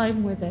hard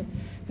time with it.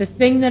 The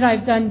thing that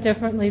I've done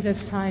differently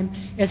this time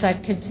is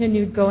I've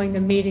continued going to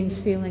meetings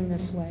feeling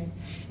this way.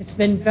 It's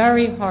been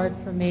very hard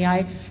for me.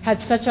 I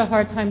had such a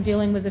hard time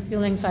dealing with the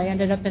feelings. I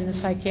ended up in the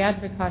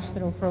psychiatric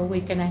hospital for a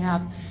week and a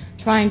half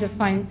trying to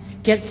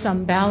get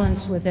some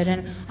balance with it.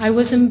 And I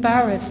was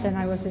embarrassed and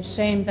I was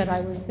ashamed that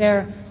I was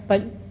there.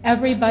 But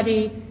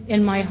everybody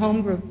in my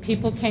home group,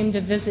 people came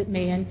to visit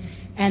me,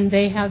 and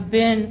they have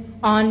been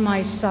on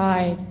my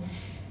side,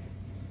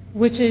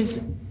 which is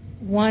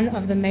one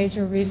of the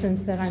major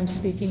reasons that I'm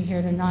speaking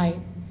here tonight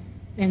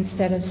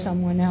instead of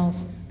someone else,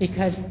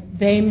 because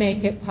they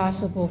make it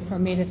possible for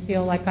me to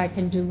feel like I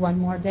can do one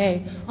more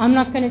day. I'm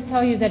not going to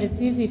tell you that it's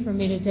easy for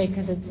me today,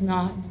 because it's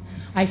not.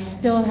 I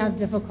still have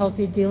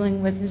difficulty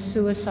dealing with his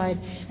suicide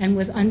and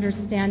with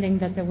understanding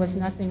that there was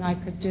nothing I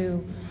could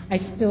do. I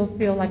still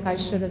feel like I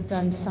should have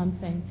done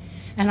something.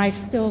 And I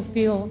still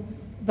feel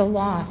the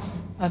loss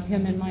of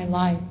him in my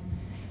life.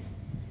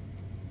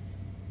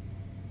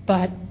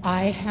 But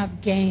I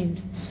have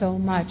gained so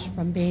much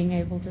from being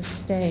able to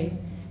stay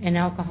in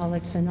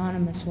Alcoholics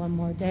Anonymous one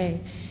more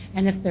day.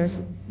 And if there's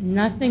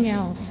nothing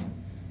else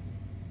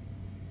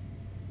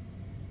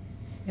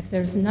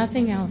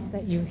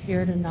that you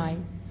hear tonight,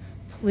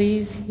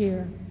 please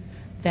hear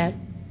that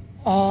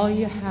all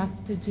you have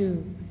to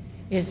do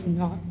is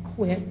not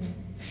quit.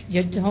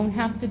 You don't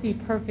have to be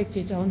perfect.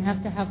 You don't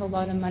have to have a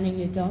lot of money.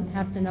 You don't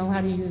have to know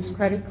how to use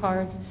credit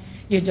cards.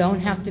 You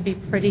don't have to be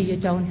pretty. You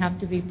don't have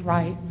to be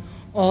bright.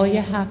 All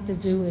you have to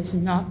do is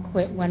not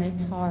quit when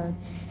it's hard,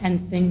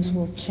 and things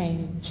will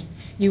change.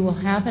 You will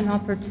have an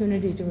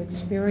opportunity to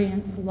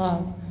experience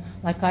love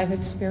like I've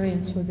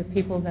experienced with the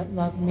people that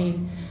love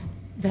me,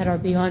 that are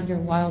beyond your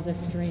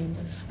wildest dreams.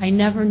 I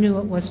never knew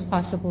it was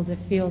possible to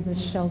feel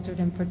this sheltered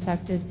and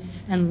protected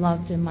and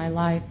loved in my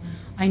life.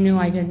 I knew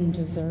I didn't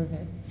deserve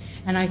it.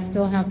 And I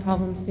still have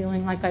problems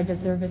feeling like I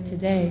deserve it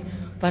today,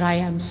 but I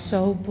am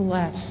so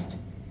blessed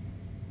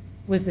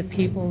with the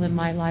people in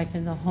my life,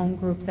 in the home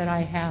group that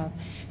I have,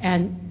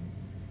 and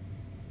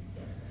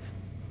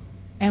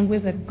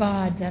with a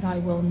God that I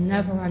will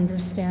never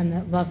understand,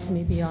 that loves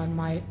me beyond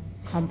my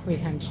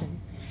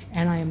comprehension.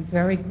 And I am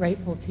very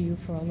grateful to you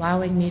for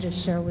allowing me to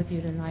share with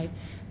you tonight.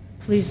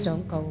 Please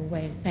don't go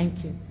away.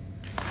 Thank you.